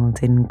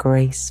child in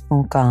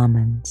graceful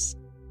garments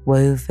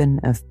woven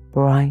of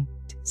bright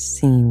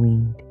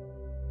seaweed,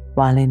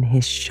 while in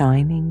his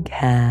shining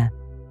hair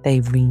they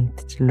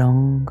wreathed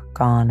long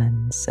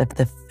garlands of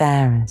the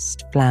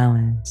fairest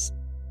flowers,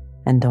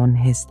 and on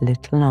his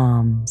little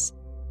arms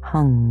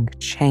hung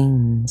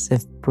chains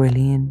of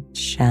brilliant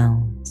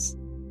shells.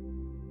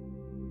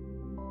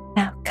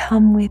 "Now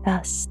come with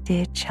us,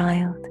 dear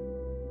child,"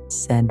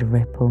 said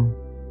Ripple.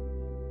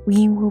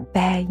 "We will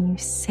bear you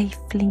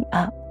safely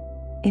up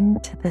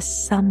into the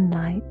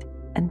sunlight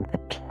and the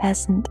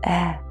pleasant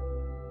air,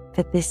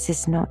 for this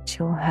is not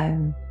your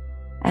home,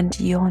 and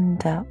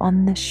yonder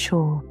on the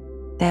shore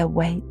there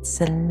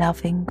waits a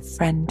loving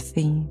friend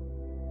for you."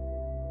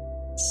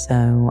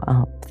 So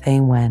up they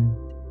went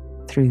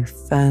through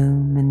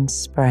foam and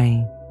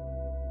spray,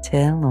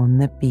 till on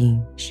the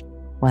beach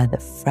where the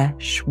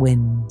fresh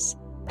winds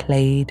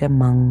played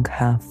among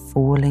her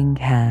falling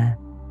hair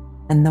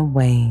and the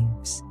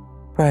waves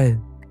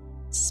broke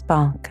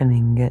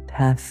sparkling at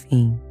her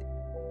feet,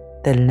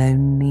 the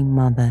lonely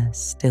mother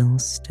still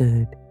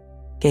stood,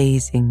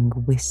 gazing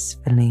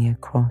wistfully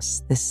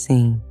across the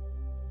sea.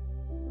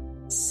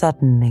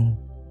 Suddenly,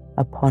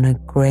 upon a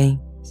great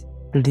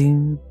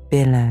blue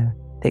billow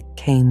that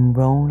came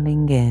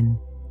rolling in,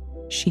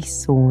 she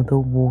saw the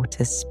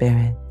water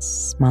spirits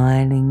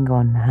smiling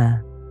on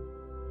her,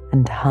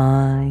 and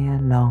high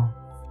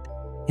aloft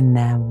in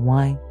their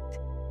white,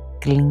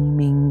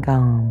 gleaming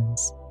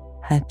arms,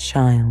 her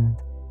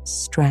child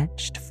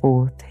stretched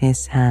forth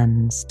his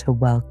hands to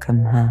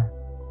welcome her,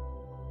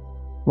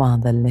 while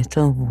the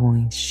little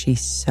voice she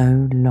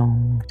so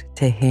longed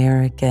to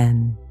hear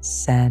again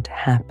said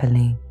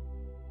happily,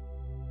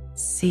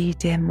 "See,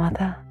 dear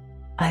mother,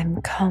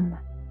 I'm come,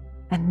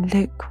 and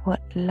look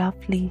what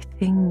lovely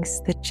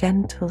things the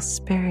gentle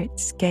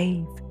spirits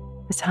gave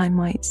that I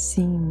might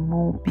seem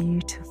more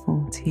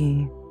beautiful to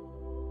you."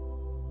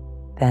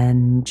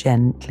 Then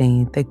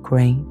gently the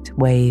great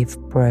wave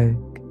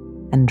broke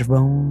and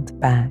rolled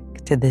back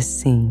to the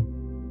sea,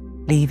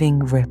 leaving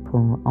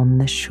Ripple on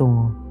the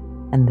shore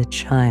and the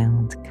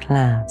child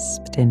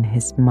clasped in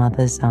his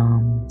mother's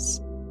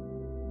arms.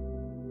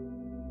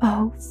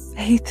 "Oh,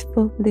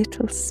 faithful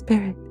little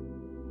spirit,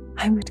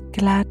 I would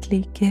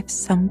gladly give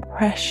some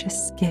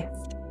precious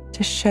gift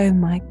to show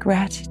my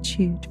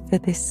gratitude for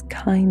this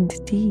kind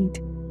deed,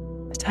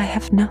 but I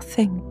have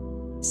nothing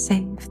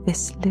save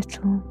this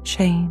little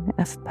chain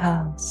of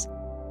pearls.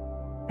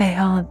 They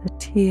are the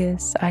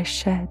tears I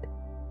shed,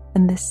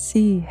 and the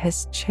sea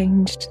has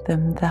changed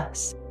them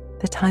thus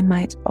that I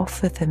might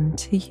offer them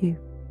to you,"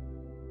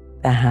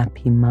 the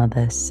happy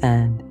mother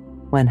said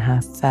when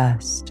her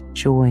first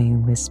joy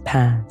was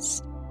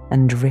past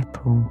and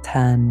Ripple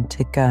turned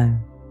to go.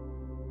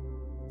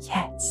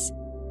 "Yes,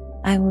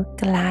 I will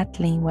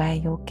gladly wear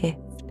your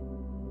gift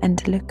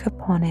and look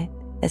upon it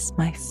as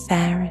my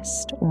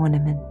fairest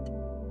ornament,"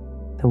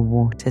 the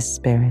water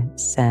spirit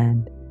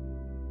said,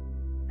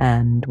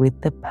 and with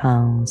the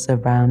pearls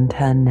around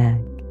her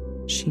neck,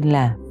 she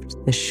left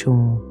the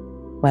shore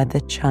where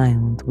the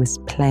child was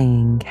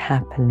playing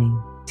happily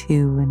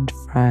to and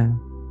fro,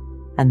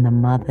 and the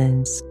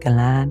mother's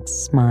glad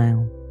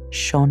smile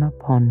shone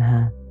upon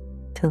her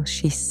till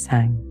she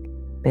sank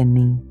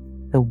beneath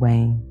the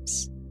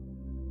waves.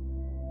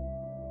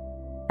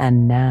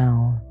 And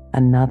now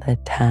another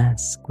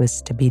task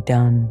was to be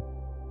done.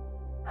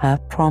 Her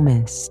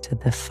promise to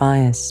the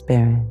fire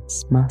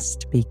spirits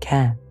must be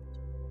kept,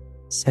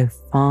 so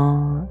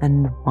far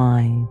and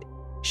wide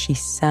she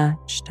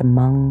searched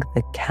among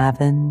the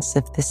caverns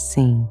of the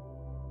sea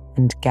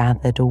and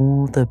gathered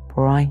all the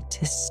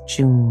brightest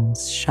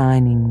jewels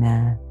shining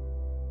there,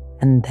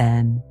 and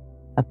then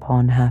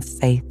upon her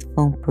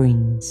faithful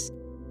breeze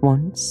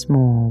once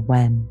more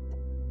went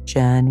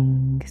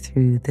journeying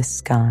through the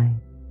sky.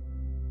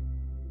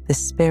 The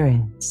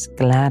spirits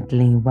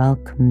gladly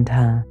welcomed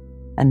her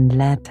and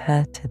led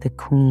her to the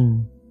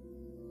queen,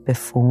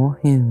 before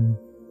whom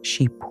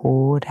she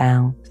poured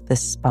out the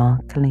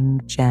sparkling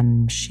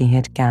gems she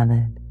had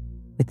gathered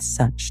with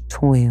such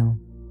toil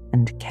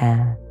and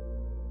care.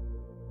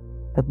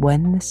 But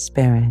when the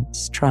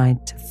spirits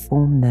tried to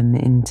form them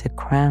into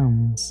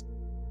crowns,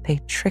 they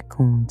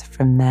trickled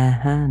from their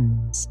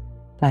hands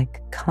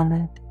like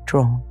coloured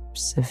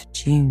drops of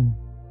dew,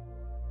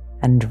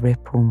 and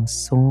Ripple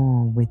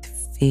saw with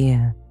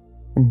fear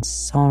and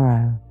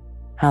sorrow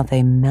how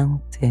they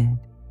melted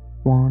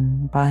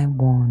one by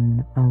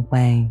one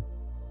away,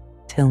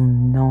 till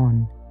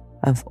none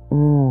of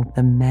all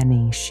the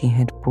many she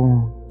had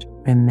brought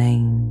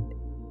remained.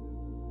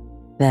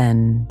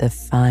 Then the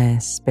fire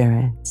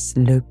spirits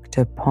looked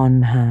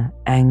upon her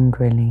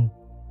angrily,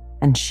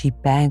 and she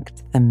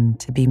begged them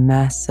to be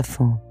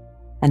merciful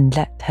and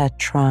let her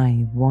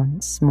try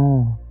once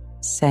more,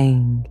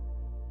 saying,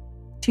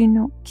 "Do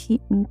not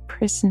keep me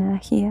prisoner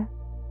here."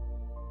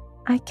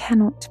 I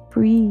cannot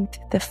breathe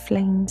the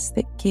flames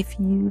that give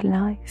you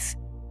life,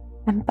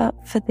 and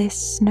but for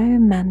this snow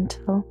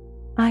mantle,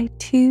 I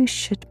too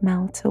should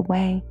melt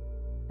away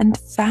and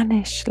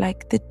vanish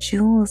like the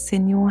jewels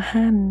in your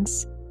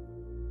hands.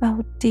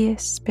 Oh, dear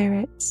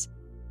spirits,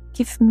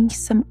 give me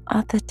some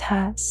other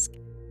task,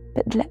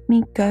 but let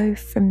me go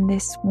from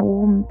this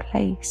warm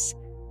place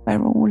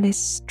where all is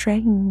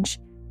strange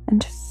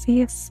and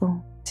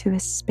fearful to a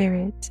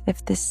spirit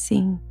of the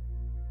sea.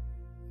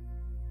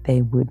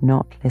 They would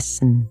not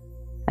listen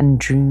and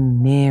drew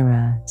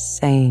nearer,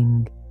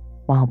 saying,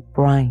 while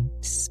bright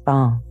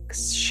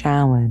sparks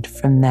showered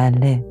from their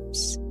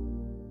lips,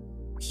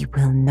 "We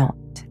will not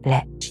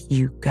let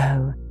you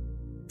go,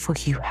 for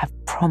you have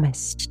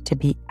promised to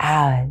be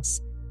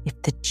ours if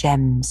the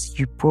gems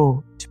you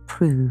brought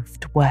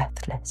proved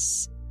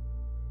worthless.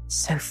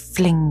 So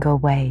fling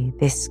away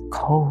this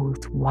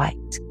cold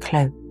white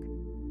cloak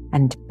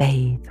and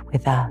bathe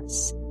with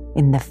us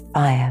in the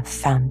fire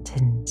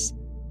fountains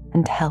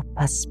and help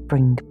us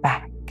bring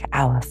back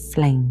our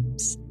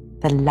flames,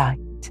 the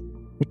light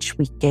which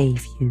we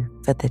gave you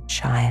for the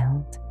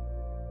child."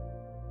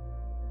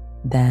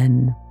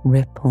 Then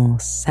Ripple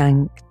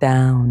sank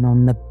down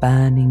on the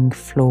burning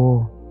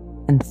floor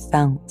and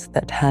felt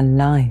that her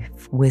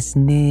life was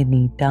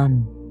nearly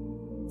done,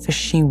 for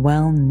she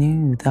well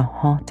knew the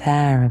hot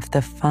air of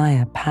the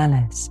fire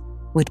palace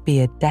would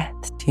be a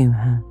death to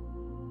her.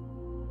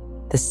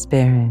 The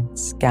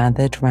spirits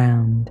gathered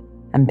round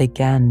and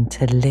began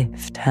to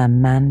lift her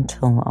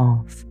mantle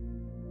off,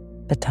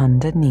 but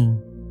underneath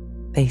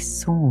they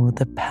saw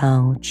the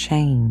pearl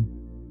chain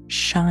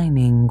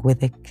shining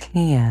with a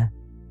clear,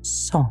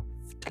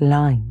 soft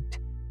light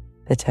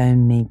that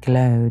only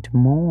glowed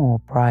more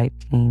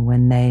brightly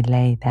when they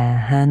lay their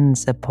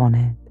hands upon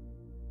it.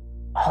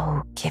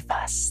 "Oh, give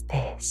us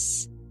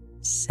this,"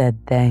 said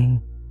they.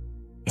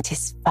 "It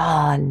is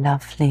far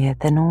lovelier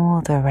than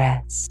all the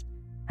rest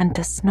and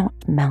does not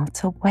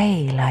melt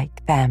away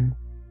like them.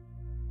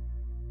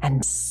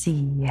 And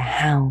see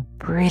how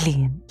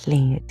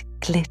brilliantly it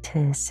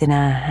glitters in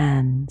our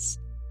hands.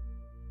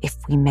 If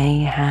we may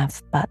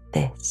have but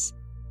this,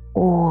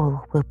 all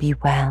will be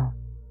well,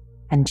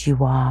 and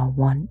you are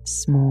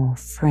once more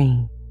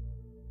free."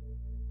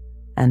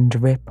 And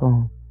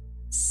Ripple,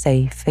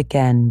 safe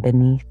again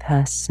beneath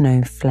her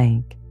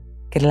snowflake,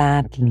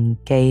 gladly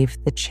gave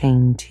the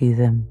chain to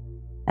them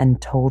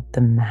and told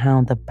them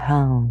how the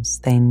pearls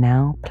they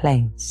now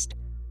placed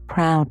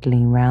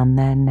proudly round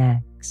their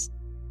necks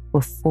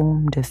were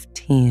formed of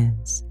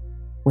tears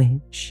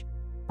which,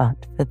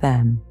 but for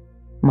them,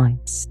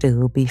 might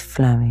still be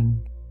flowing.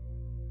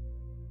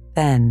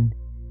 Then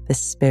the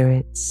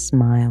spirits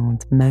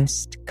smiled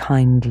most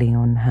kindly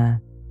on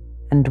her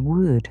and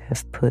would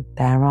have put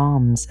their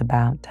arms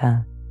about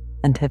her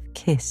and have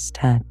kissed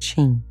her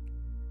cheek,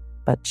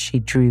 but she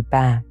drew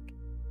back,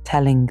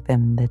 telling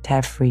them that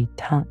every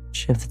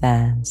touch of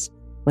theirs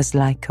was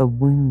like a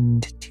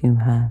wound to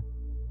her.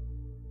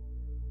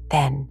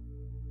 "Then,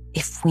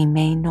 if we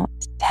may not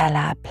tell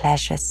our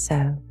pleasure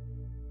so,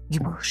 we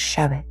will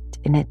show it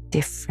in a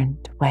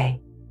different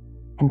way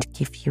and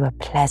give you a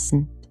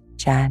pleasant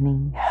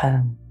journey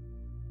home.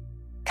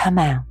 Come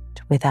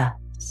out with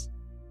us,"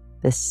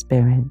 the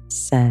spirit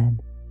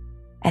said,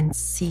 "and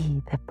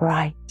see the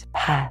bright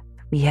path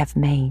we have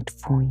made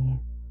for you."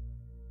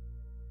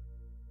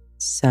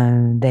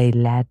 So they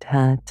led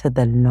her to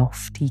the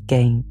lofty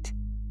gate,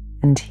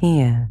 and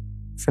here,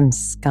 from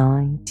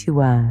sky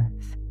to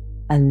earth,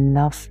 a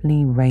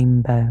lovely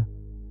rainbow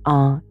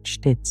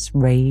arched its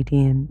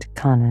radiant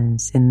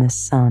colours in the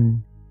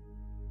sun.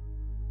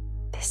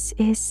 "This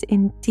is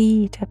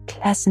indeed a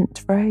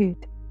pleasant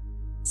road,"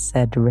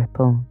 said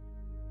Ripple.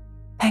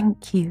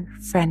 "Thank you,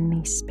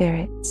 friendly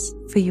spirits,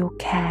 for your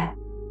care.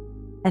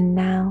 And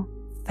now,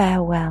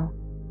 farewell.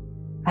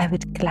 I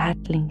would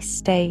gladly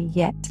stay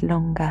yet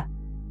longer,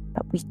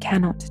 but we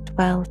cannot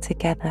dwell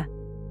together,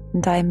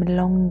 and I am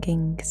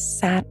longing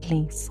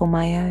sadly for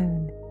my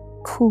own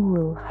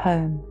cool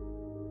home.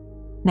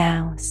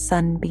 Now,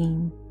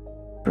 sunbeam,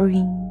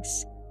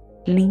 breeze,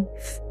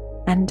 leaf,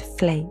 and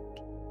flake,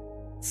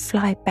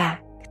 fly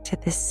back to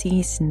the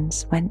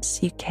seasons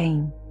whence you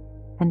came,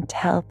 and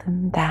tell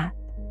them that,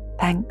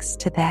 thanks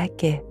to their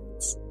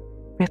gifts,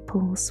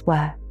 Ripple's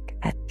work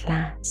at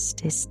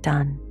last is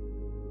done."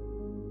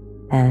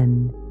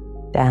 Then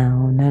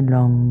down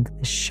along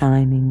the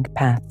shining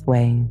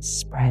pathways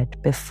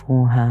spread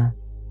before her,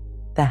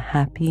 the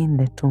happy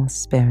little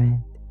spirit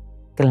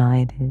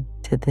glided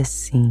to the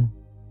sea.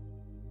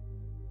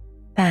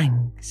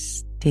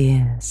 "Thanks,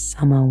 dear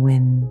summer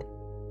wind,"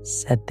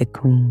 said the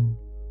Queen.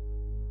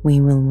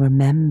 "We will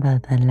remember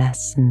the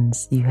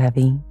lessons you have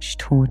each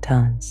taught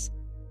us,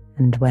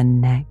 and when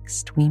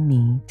next we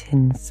meet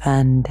in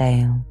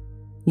Ferndale,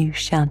 you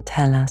shall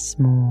tell us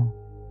more.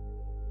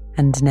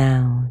 And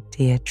now,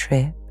 dear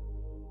Trip,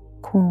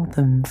 call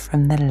them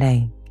from the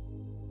lake,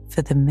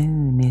 for the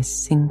moon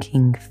is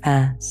sinking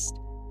fast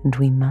and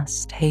we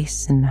must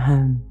hasten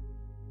home."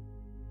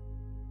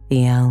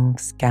 The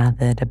elves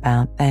gathered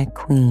about their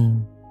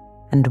queen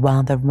and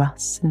while the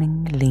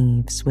rustling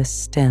leaves were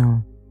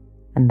still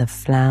and the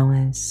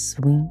flowers'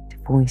 sweet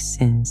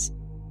voices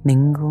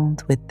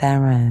mingled with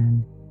their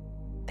own,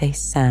 they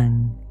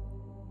sang.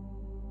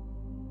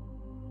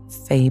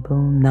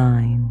 Fable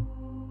 9,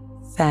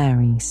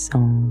 Fairy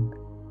Song.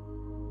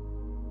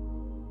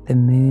 The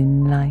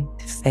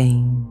moonlight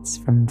fades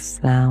from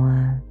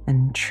flower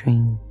and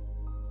tree,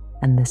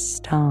 and the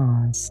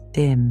stars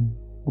dim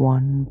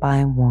one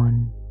by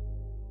one.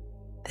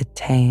 The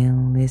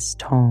tale is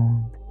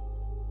told,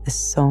 the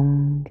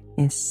song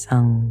is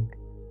sung,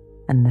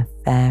 and the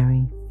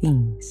fairy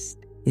feast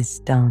is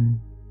done.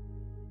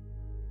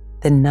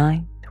 The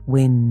night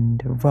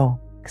wind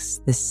rocks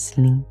the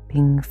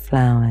sleeping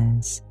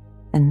flowers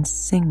and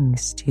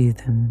sings to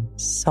them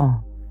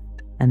soft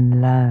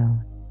and low.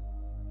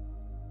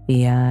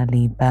 The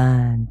early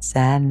birds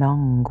ere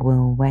long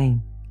will wake,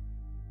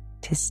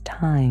 'tis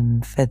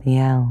time for the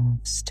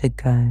elves to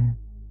go.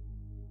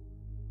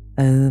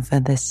 Over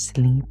the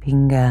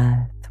sleeping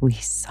earth we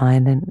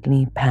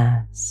silently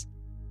pass,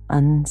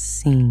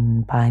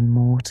 unseen by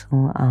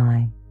mortal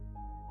eye,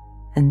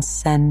 and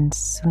send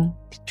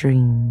sweet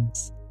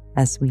dreams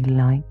as we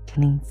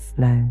lightly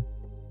float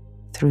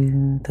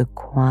through the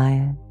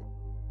quiet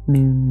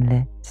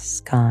moonlit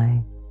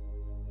sky.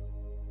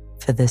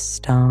 For the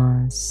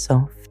stars'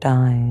 soft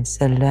eyes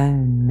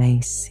alone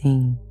may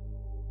see,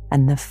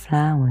 and the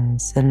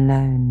flowers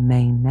alone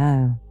may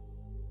know,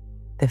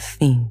 the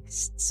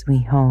feasts we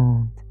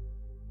hold,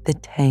 the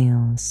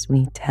tales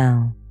we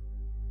tell.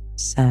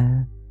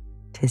 So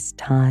 'tis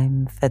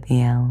time for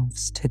the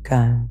elves to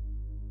go.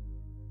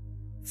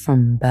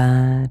 From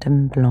bird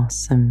and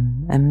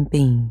blossom and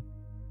bee,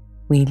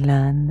 we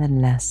learn the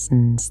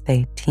lessons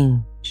they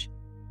teach,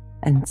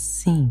 and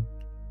seek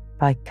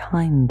by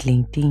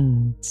kindly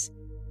deeds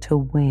to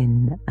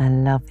win a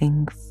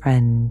loving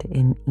friend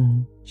in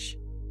each.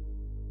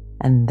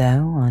 And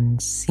though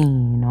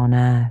unseen on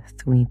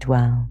earth we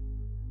dwell,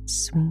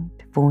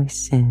 sweet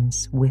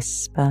voices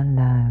whisper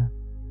low,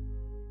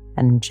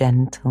 and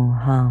gentle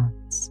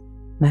hearts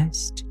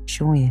most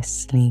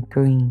joyously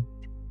greet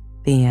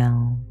the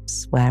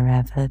elves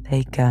wherever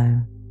they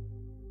go.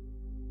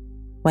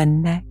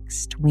 When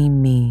next we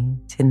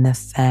meet in the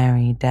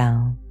fairy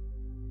dell,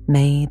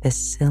 may the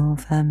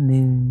silver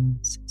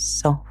moon's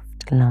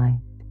soft light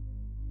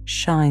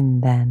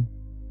shine then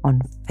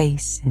on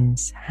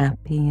faces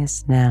happy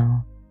as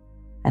now,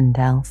 and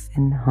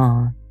elfin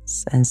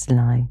hearts as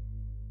light.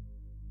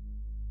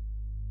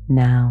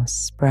 Now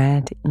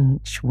spread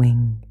each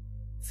wing,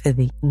 for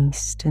the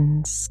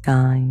eastern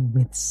sky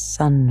with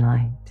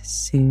sunlight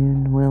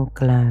soon will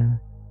glow.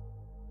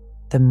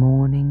 The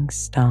morning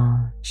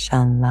star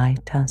shall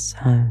light us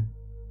home.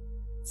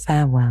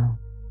 Farewell,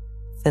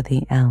 for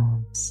the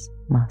elves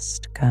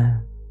must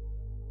go.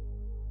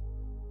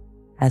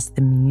 As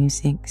the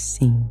music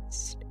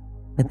ceased,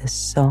 with a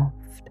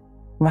soft,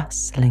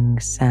 rustling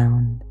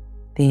sound,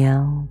 the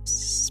elves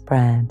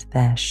spread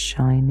their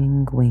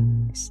shining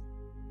wings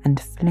and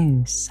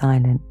flew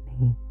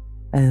silently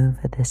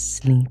over the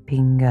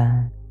sleeping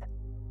earth.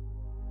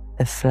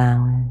 The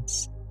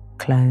flowers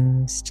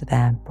closed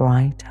their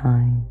bright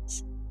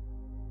eyes.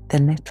 The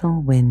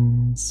little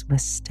winds were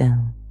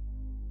still,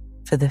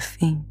 for the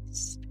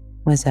feast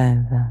was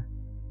over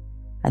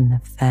and the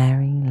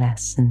fairy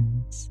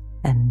lessons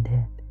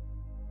ended.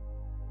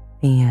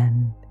 The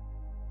end.